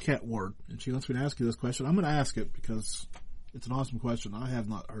from Kat Ward, and she wants me to ask you this question. I'm going to ask it because it's an awesome question. I have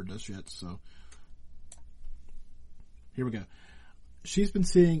not heard this yet, so here we go. She's been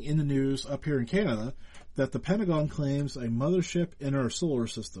seeing in the news up here in Canada that the Pentagon claims a mothership in our solar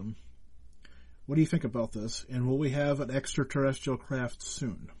system. What do you think about this? And will we have an extraterrestrial craft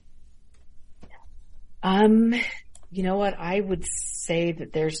soon? You know what? I would say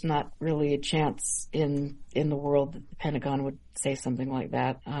that there's not really a chance in the world that the Pentagon would say something like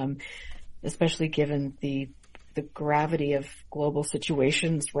that, especially given the gravity of global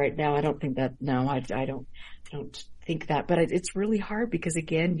situations right now. I don't think that. No, I don't think that. But it's really hard because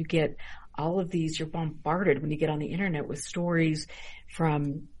again, you get all of these. You're bombarded when you get on the internet with stories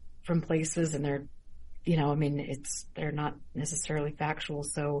from places, and they're. They're not necessarily factual.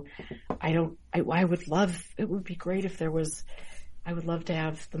 So I would love, it would be great if there was, I would love to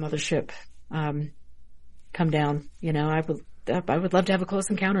have the mothership, come down. I would love to have a Close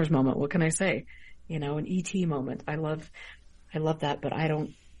Encounters moment. What can I say? An ET moment. I love that, but I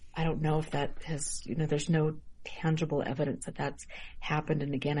don't know if that has, there's no tangible evidence that that's happened.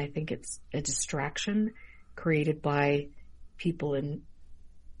 And again, I think it's a distraction created by people in,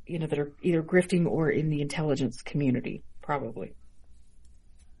 that are either grifting or in the intelligence community, probably.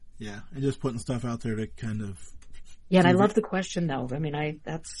 Yeah, and just putting stuff out there to kind of... Yeah, and I love the question, though.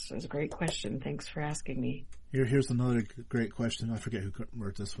 That's a great question. Thanks for asking me. Here's another great question. I forget who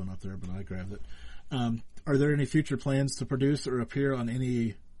wrote this one up there, but I grabbed it. Are there any future plans to produce or appear on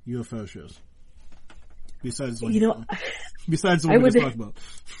any UFO shows? Besides what we just talked about.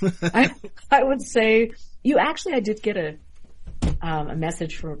 I would say, I did get a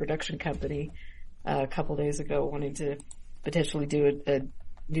message from a production company a couple days ago wanting to potentially do a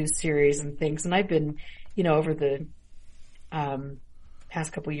new series and things. And I've been, over the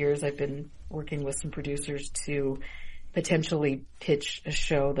past couple of years, I've been working with some producers to potentially pitch a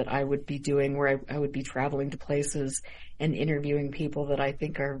show that I would be doing where I would be traveling to places and interviewing people that I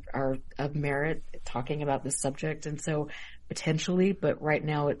think are of merit, talking about this subject. And so potentially, but right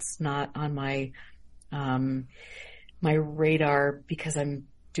now it's not on my radar because I'm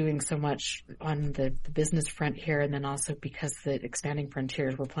doing so much on the business front here. And then also because the Expanding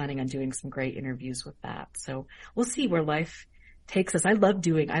Frontiers, we're planning on doing some great interviews with that. So we'll see where life takes us. I love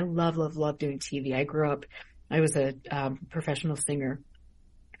doing TV. I was a professional singer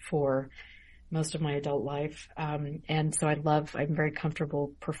for most of my adult life. And so I'm very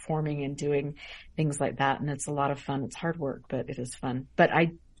comfortable performing and doing things like that. And it's a lot of fun. It's hard work, but it is fun. But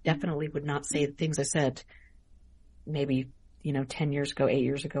I definitely would not say the things I said maybe, 10 years ago, 8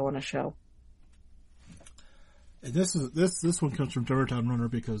 years ago on a show. And this one comes from Dirttown Runner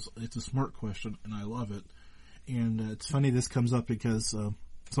because it's a smart question and I love it. And it's funny this comes up because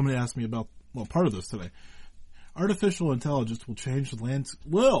somebody asked me about, part of this today. Artificial intelligence will change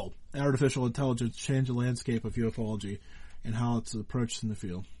the artificial intelligence change the landscape of ufology and how it's approached in the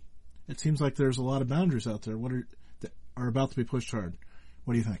field? It seems like there's a lot of boundaries out there. That are about to be pushed hard.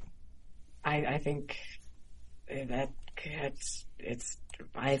 What do you think? I think that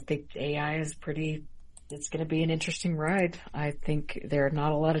I think AI is it's going to be an interesting ride. I think there are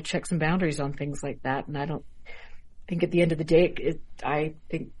not a lot of checks and boundaries on things like that. And I don't think at the end of the day, I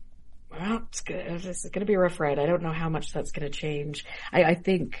think, it's going to be a rough ride. I don't know how much that's going to change. I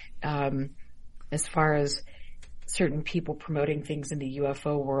think, as far as certain people promoting things in the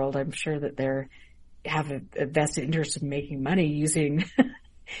UFO world, I'm sure that they have a vested interest in making money using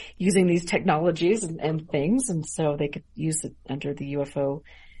these technologies and things. And so they could use it under the UFO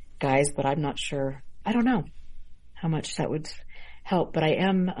guise, but I'm not sure. I don't know how much that would help, but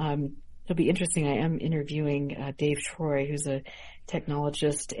it'll be interesting. I am interviewing Dave Troy, who's a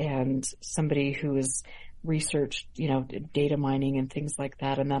technologist and somebody who has researched, data mining and things like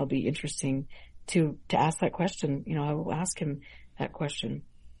that. And that'll be interesting to ask that question. I will ask him that question.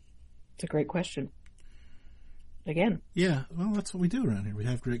 It's a great question. Again. Yeah. Well, that's what we do around here. We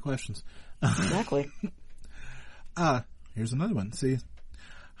have great questions. Exactly. Here's another one. See,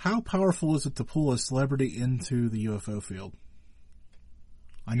 how powerful is it to pull a celebrity into the UFO field?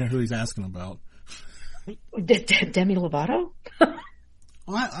 I know who he's asking about. Demi Lovato?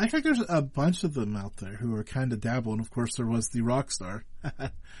 Well, I think there's a bunch of them out there who are kind of dabbling. Of course, there was the rock star.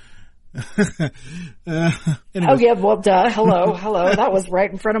 Oh yeah, well, duh. Hello. That was right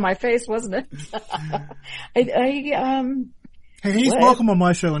in front of my face, wasn't it? Hey, he's welcome on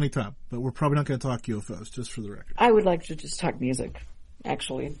my show anytime, but we're probably not going to talk UFOs, just for the record. I would like to just talk music,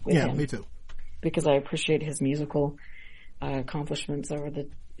 actually. With him, me too. Because I appreciate his musical accomplishments over the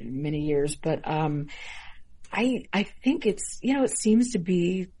many years, but I think it's it seems to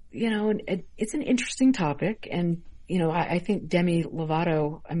be it's an interesting topic, and I think Demi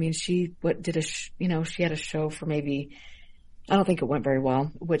Lovato, I mean, she had a show for maybe, I don't think it went very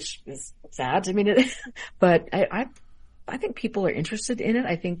well, which is sad. I mean, but I think people are interested in it.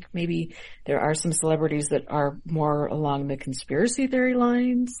 I think maybe there are some celebrities that are more along the conspiracy theory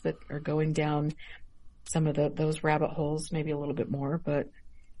lines that are going down some of those rabbit holes, maybe a little bit more, but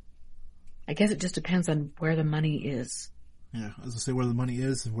I guess it just depends on where the money is. Yeah, as I say, where the money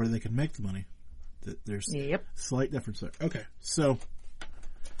is and where they can make the money. There's slight difference there. Okay, so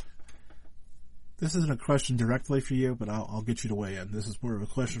this isn't a question directly for you, but I'll get you to weigh in. This is more of a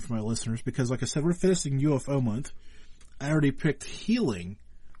question for my listeners because, like I said, we're finishing UFO month. I already picked healing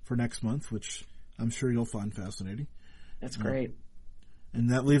for next month, which I'm sure you'll find fascinating. That's great.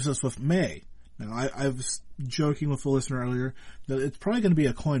 And that leaves us with May. Now, I was joking with the listener earlier that it's probably going to be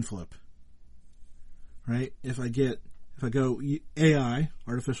a coin flip, right? If I go AI,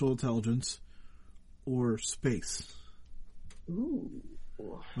 artificial intelligence, or space. Ooh.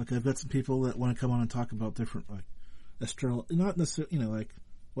 Like I've got some people that want to come on and talk about different, like, not necessarily, like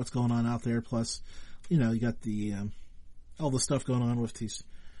what's going on out there. Plus, you got the, all the stuff going on with these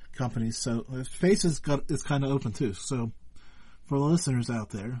companies. So space is kind of open too. So for the listeners out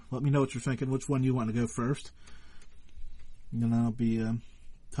there, let me know what you're thinking, which one you want to go first. And then I'll be,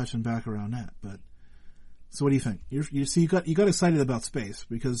 touching back around that, but. So what do you think? You got excited about space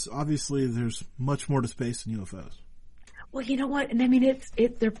because obviously there's much more to space than UFOs. Well, you know what? And I mean,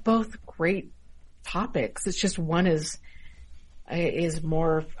 they're both great topics. It's just one is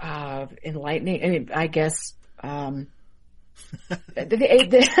more enlightening. I mean, I guess no.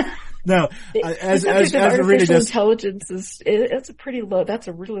 As a reader, intelligence it's a pretty low. That's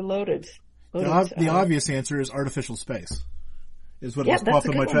a really loaded. The obvious answer is artificial space. Is what was popped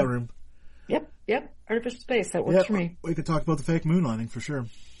in my chat room. Yep. Artificial space. That works for me. We could talk about the fake moon landing for sure.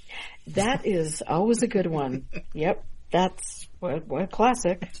 That is always a good one. Yep. That's what a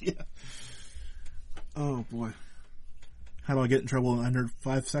classic. Yeah. Oh boy. How do I get in trouble in under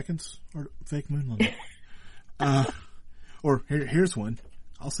 5 seconds? Or fake moon landing? Or here's one.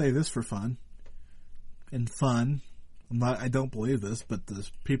 I'll say this for fun. And fun. I don't believe this, but the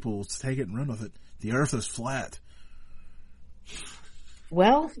people take it and run with it. The Earth is flat.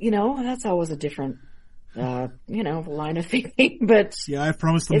 Well, that's always a different, line of thinking, but. Yeah, I've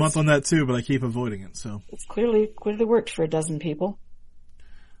promised a month on that too, but I keep avoiding it, so. It's clearly worked for a dozen people.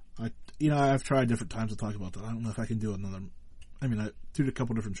 I've tried different times to talk about that. I don't know if I can do another. I mean, I did a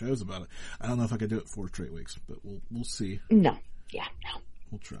couple different shows about it. I don't know if I could do it 4 straight weeks, but we'll see. No. Yeah, no.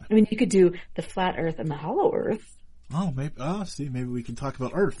 We'll try. I mean, you could do the flat Earth and the hollow Earth. Oh, maybe. Maybe we can talk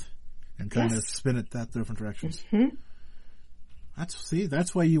about Earth and kind of spin it that different directions. Mm-hmm.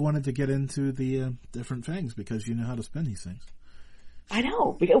 That's why you wanted to get into the different things, because you know how to spin these things. I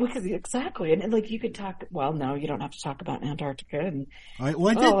know, because exactly, and like you could talk. Well, no, you don't have to talk about Antarctica. And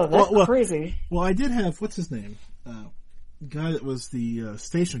that's crazy. Well, I did have, what's his name? Guy that was the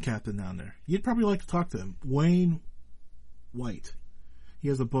station captain down there. You'd probably like to talk to him, Wayne White. He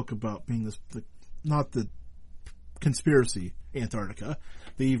has a book about being not the conspiracy Antarctica,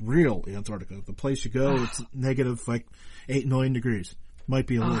 the real Antarctica, the place you go. It's negative like 8 million degrees. Might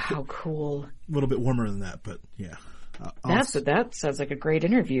be a little. How cool! A little bit warmer than that, but yeah. That sounds like a great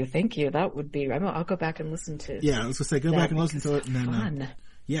interview. Thank you. That would be. I'll go back and listen to. Yeah, I was gonna say go back and listen to it, and then fun.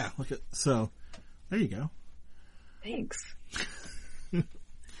 So there you go. Thanks. I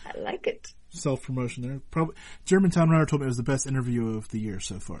like it. Self promotion there. Probably Germantown Runner told me it was the best interview of the year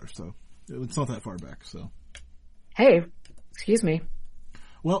so far. So it's not that far back. So hey, excuse me.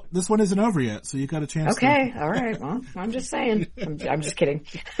 Well, this one isn't over yet, so you got a chance. Okay, all right. Well, I'm just saying. I'm just kidding.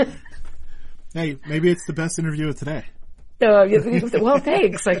 Hey, maybe it's the best interview of today. Well,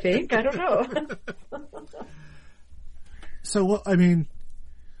 thanks, I think. I don't know. So, I mean,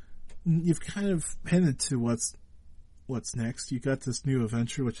 you've kind of hinted to what's next. You got this new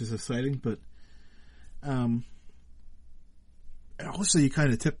adventure, which is exciting, but also you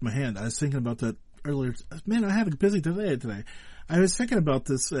kind of tipped my hand. I was thinking about that earlier. Man, I had a busy day today. I was thinking about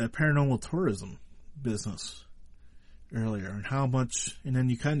this paranormal tourism business earlier, and how much, and then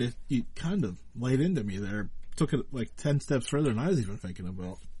you kind of laid into me there, took it like 10 steps further than I was even thinking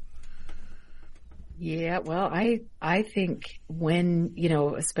about. Yeah, well, I think when,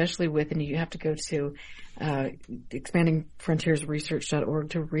 especially with, and you have to go to expandingfrontiersresearch.org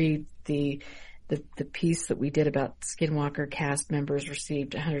to read the piece that we did about Skinwalker cast members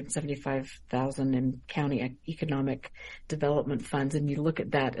received $175,000 in county economic development funds. And you look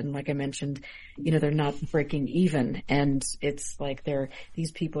at that, and like I mentioned, they're not breaking even. And it's like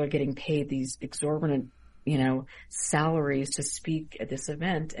these people are getting paid these exorbitant, salaries to speak at this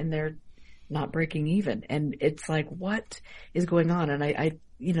event, and they're not breaking even. And it's like, what is going on? And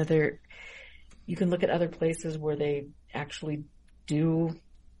you can look at other places where they actually do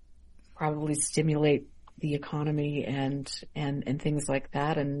probably stimulate the economy and things like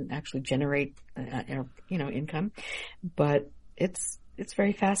that, and actually generate income. But it's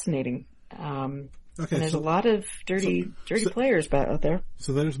very fascinating. Okay, and there's a lot of dirty players out there.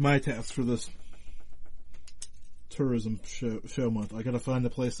 So there's my task for this tourism show month. I got to find a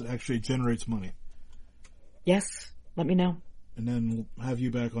place that actually generates money. Yes, let me know. And then we'll have you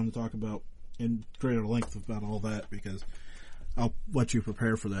back on to talk about in greater length about all that, because I'll let you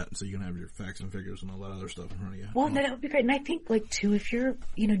prepare for that, so you can have your facts and figures and all that other stuff in front of you. Well, that would be great. And I think, too, if you're,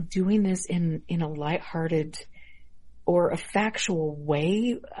 doing this in a lighthearted or a factual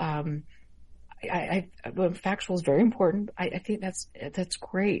way, factual is very important. I think that's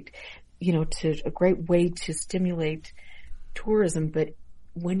great. A great way to stimulate tourism. But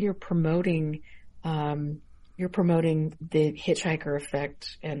when you're promoting the hitchhiker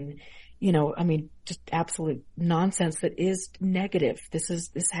effect and, just absolute nonsense that is negative. This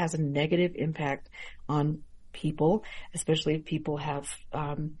has a negative impact on people, especially if people have,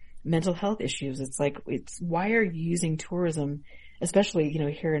 mental health issues. It's why are you using tourism, especially,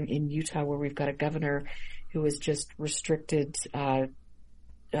 here in Utah, where we've got a governor who has just restricted,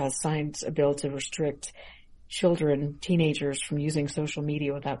 signed a bill to restrict teenagers from using social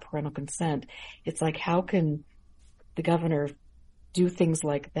media without parental consent. It's like, how can the governor do things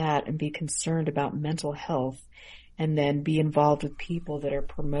like that and be concerned about mental health, and then be involved with people that are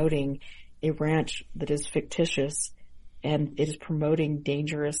promoting a ranch that is fictitious, and it is promoting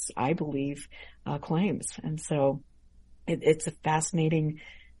dangerous, I believe, claims. And so it's a fascinating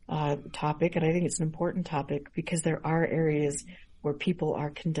topic, and I think it's an important topic, because there are areas where people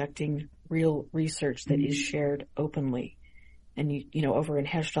are conducting real research that is shared openly. And over in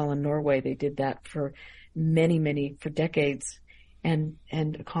Hesdal in Norway, they did that for for decades and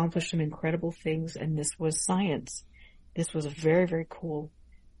accomplished some incredible things. And this was science. This was a very, very cool,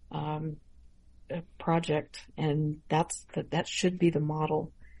 project. And that should be the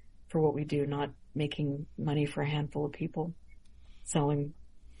model for what we do, not making money for a handful of people selling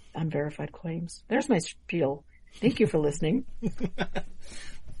unverified claims. There's my spiel. Thank you for listening.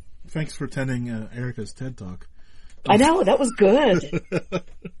 Thanks for attending Erica's TED Talk. I know, that was good.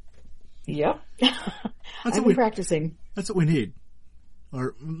 Yep. I've been practicing. That's what we need.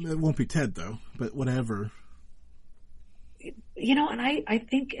 Or it won't be TED though, but whatever. You know, and I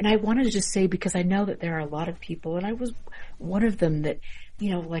think, and I wanted to just say, because I know that there are a lot of people, and I was one of them that,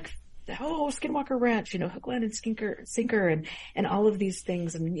 you know, like, Skinwalker Ranch, you know, hook, line, and sinker, and all of these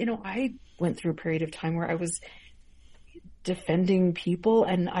things. And, you know, I went through a period of time where I was defending people,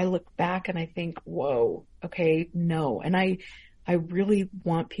 and I look back and I think, whoa, okay, no. And I really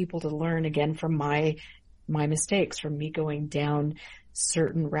want people to learn again from my mistakes, from me going down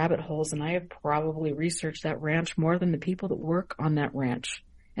certain rabbit holes. And I have probably researched that ranch more than the people that work on that ranch.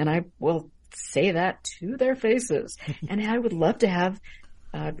 And I will say that to their faces. And I would love to have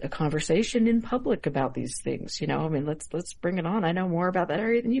a conversation in public about these things. You know, I mean, let's bring it on. I know more about that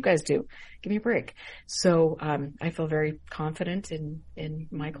area than you guys do. Give me a break. So, I feel very confident in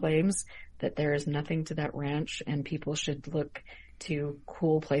my claims that there is nothing to that ranch, and people should look to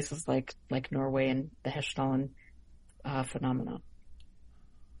cool places like Norway and the Hessdalen phenomena.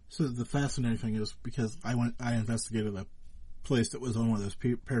 So the fascinating thing is, because I investigated a place that was on one of those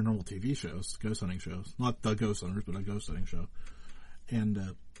paranormal TV shows, ghost hunting shows, not the Ghost Hunters, but a ghost hunting show. And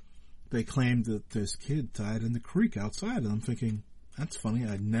they claimed that this kid died in the creek outside. And I'm thinking, that's funny.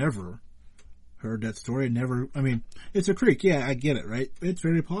 I never heard that story. I mean, it's a creek. Yeah, I get it, right? It's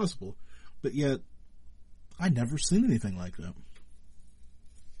very plausible. But yet, I never seen anything like that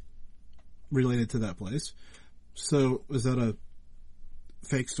related to that place. So, is that a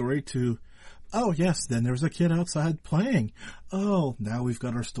fake story to, oh yes, then there was a kid outside playing. Oh, now we've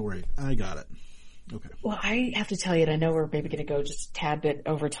got our story. I got it. Okay. Well, I have to tell you, and I know we're maybe going to go just a tad bit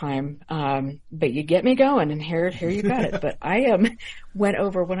over time, but you get me going, and here you got it. But I went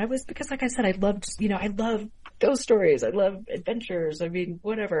over because like I said, I love ghost stories. I love adventures. I mean,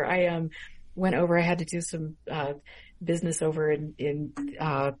 whatever. I went over. I had to do some business over in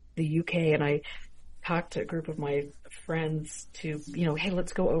the UK, and I talked to a group of my friends to, you know, hey,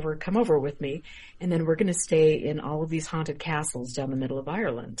 come over with me, and then we're going to stay in all of these haunted castles down the middle of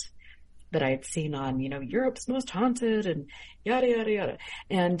Ireland that I had seen on, you know, Europe's Most Haunted and yada, yada, yada.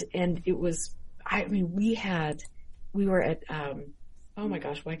 And it was, we were at, oh my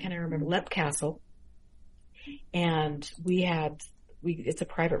gosh, why can't I remember? Leap Castle. And it's a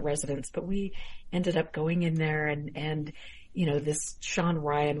private residence, but we ended up going in there and, you know, this Sean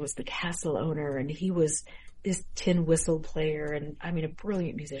Ryan was the castle owner, and he was this tin whistle player, and I mean, a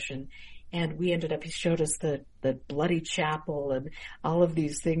brilliant musician. And we ended up, he showed us the bloody chapel and all of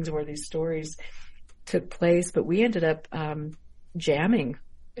these things where these stories took place, but we ended up, jamming.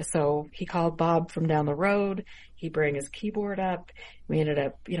 So he called Bob from down the road. He brought his keyboard up. We ended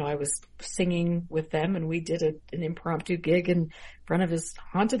up, you know, I was singing with them, and we did an impromptu gig in front of his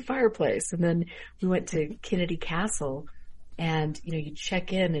haunted fireplace. And then we went to Kennedy Castle, and, you know, you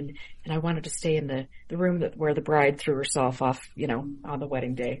check in, and I wanted to stay in the room where the bride threw herself off, you know, on the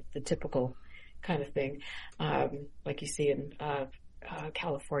wedding day, the typical kind of thing, like you see in,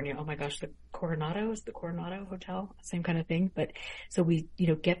 California. Oh my gosh, the Coronado Hotel, same kind of thing. But so we, you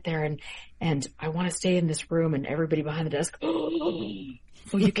know, get there, and I want to stay in this room, and everybody behind the desk, oh,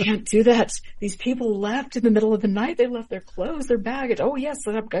 you can't do that. These people left in the middle of the night. They left their clothes, their baggage. Oh yes,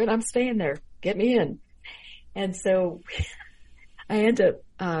 I'm good. I'm staying there. Get me in. And so I end up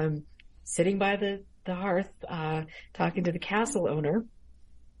sitting by the hearth, talking to the castle owner,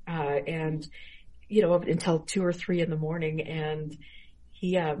 and, you know, until 2 or 3 in the morning. And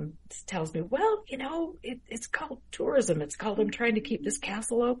he tells me, well, you know, it's called tourism. It's called, I'm trying to keep this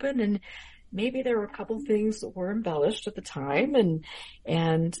castle open, and maybe there were a couple things that were embellished at the time and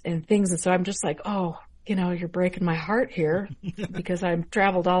things. And so I'm just like, oh, you know, you're breaking my heart here because I've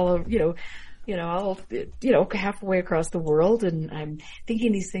traveled all of, halfway across the world, and I'm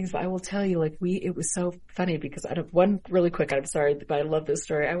thinking these things. But I will tell you, it was so funny because one really quick, I'm sorry, but I love this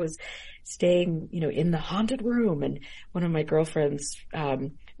story. I was staying, you know, in the haunted room, and one of my girlfriends,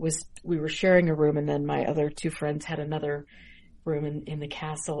 we were sharing a room, and then my other 2 friends had another room in the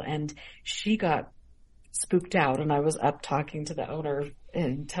castle, and she got spooked out, and I was up talking to the owner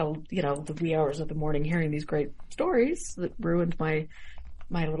until, you know, the wee hours of the morning, hearing these great stories that ruined my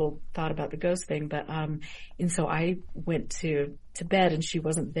my little thought about the ghost thing, but, and so I went to bed and she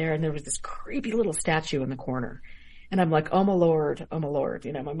wasn't there, and there was this creepy little statue in the corner. And I'm like, oh my lord,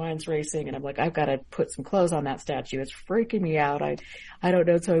 my mind's racing, and I'm like, I've got to put some clothes on that statue. It's freaking me out. I don't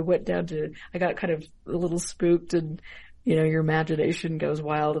know. So I got kind of a little spooked, and, your imagination goes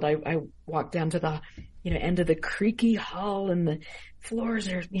wild. And I walked down to the, end of the creaky hall, and the floors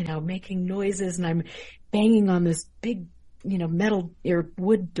are, making noises, and I'm banging on this big, metal or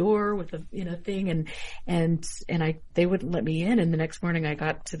wood door with a, thing, and they wouldn't let me in. And the next morning I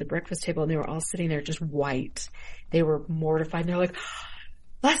got to the breakfast table, and they were all sitting there just white. They were mortified. They're like,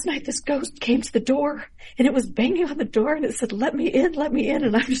 last night this ghost came to the door, and it was banging on the door, and it said, let me in.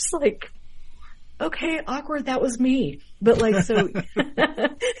 And I'm just like, okay, awkward. That was me. But like, so,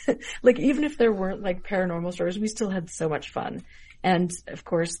 like, even if there weren't like paranormal stories, we still had so much fun. And of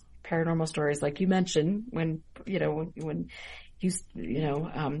course, paranormal stories, like you mentioned, when we're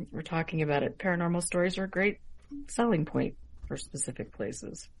talking about it, paranormal stories are a great selling point for specific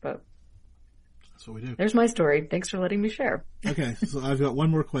places. But that's what we do. There's my story. Thanks for letting me share. Okay, so I've got one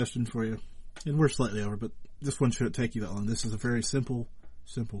more question for you, and we're slightly over, but this one shouldn't take you that long. This is a very simple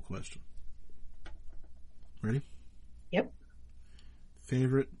question. Ready? Yep.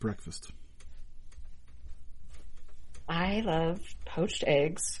 Favorite breakfast? I love poached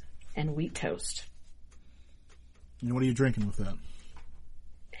eggs and wheat toast. And what are you drinking with that?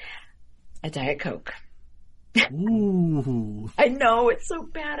 A Diet Coke. Ooh. I know, it's so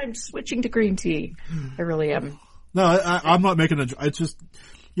bad. I'm switching to green tea. I really am. No, I'm not making it's just,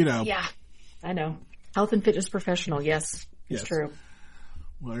 Yeah, I know. Health and fitness professional, yes. It's true.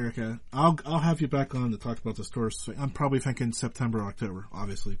 Well, Erica, I'll have you back on to talk about this tourist thing. I'm probably thinking September, October,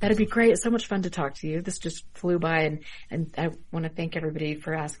 obviously. That'd be great. It's so much fun to talk to you. This just flew by, and I want to thank everybody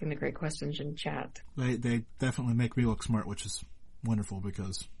for asking the great questions in chat. They definitely make me look smart, which is wonderful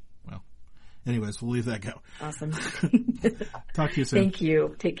because, well, anyways, we'll leave that go. Awesome. Talk to you soon. Thank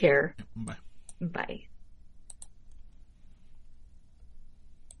you. Take care. Bye. Bye.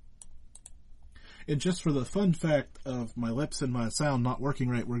 And just for the fun fact of my lips and my sound not working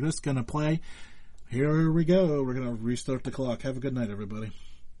right, we're just going to play. Here we go. We're going to restart the clock. Have a good night, everybody.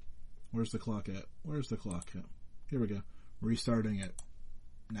 Where's the clock at? Here we go. Restarting it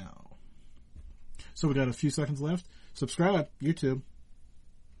now. So we got a few seconds left. Subscribe. YouTube.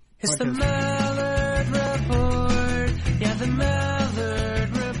 It's the Mallard Report. Yeah, the Mallard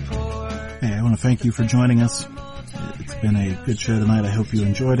Report. Hey, I want to thank you for joining us. It's been a good show tonight. I hope you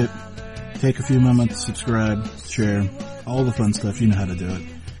enjoyed it. Take a few moments, subscribe, share, all the fun stuff. You know how to do it.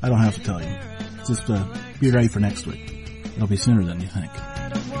 I don't have to tell you. Just be ready for next week. It'll be sooner than you think.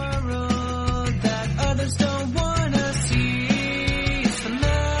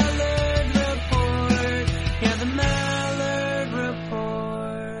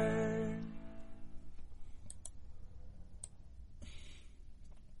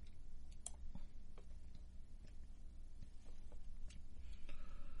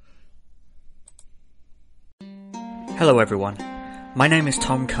 Hello everyone, my name is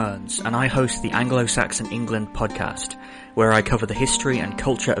Tom Kearns and I host the Anglo-Saxon England podcast, where I cover the history and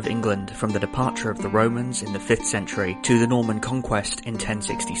culture of England from the departure of the Romans in the 5th century to the Norman conquest in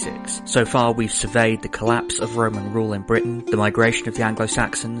 1066. So far we've surveyed the collapse of Roman rule in Britain, the migration of the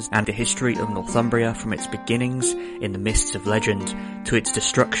Anglo-Saxons, and the history of Northumbria from its beginnings in the mists of legend to its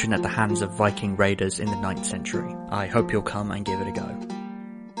destruction at the hands of Viking raiders in the 9th century. I hope you'll come and give it a go.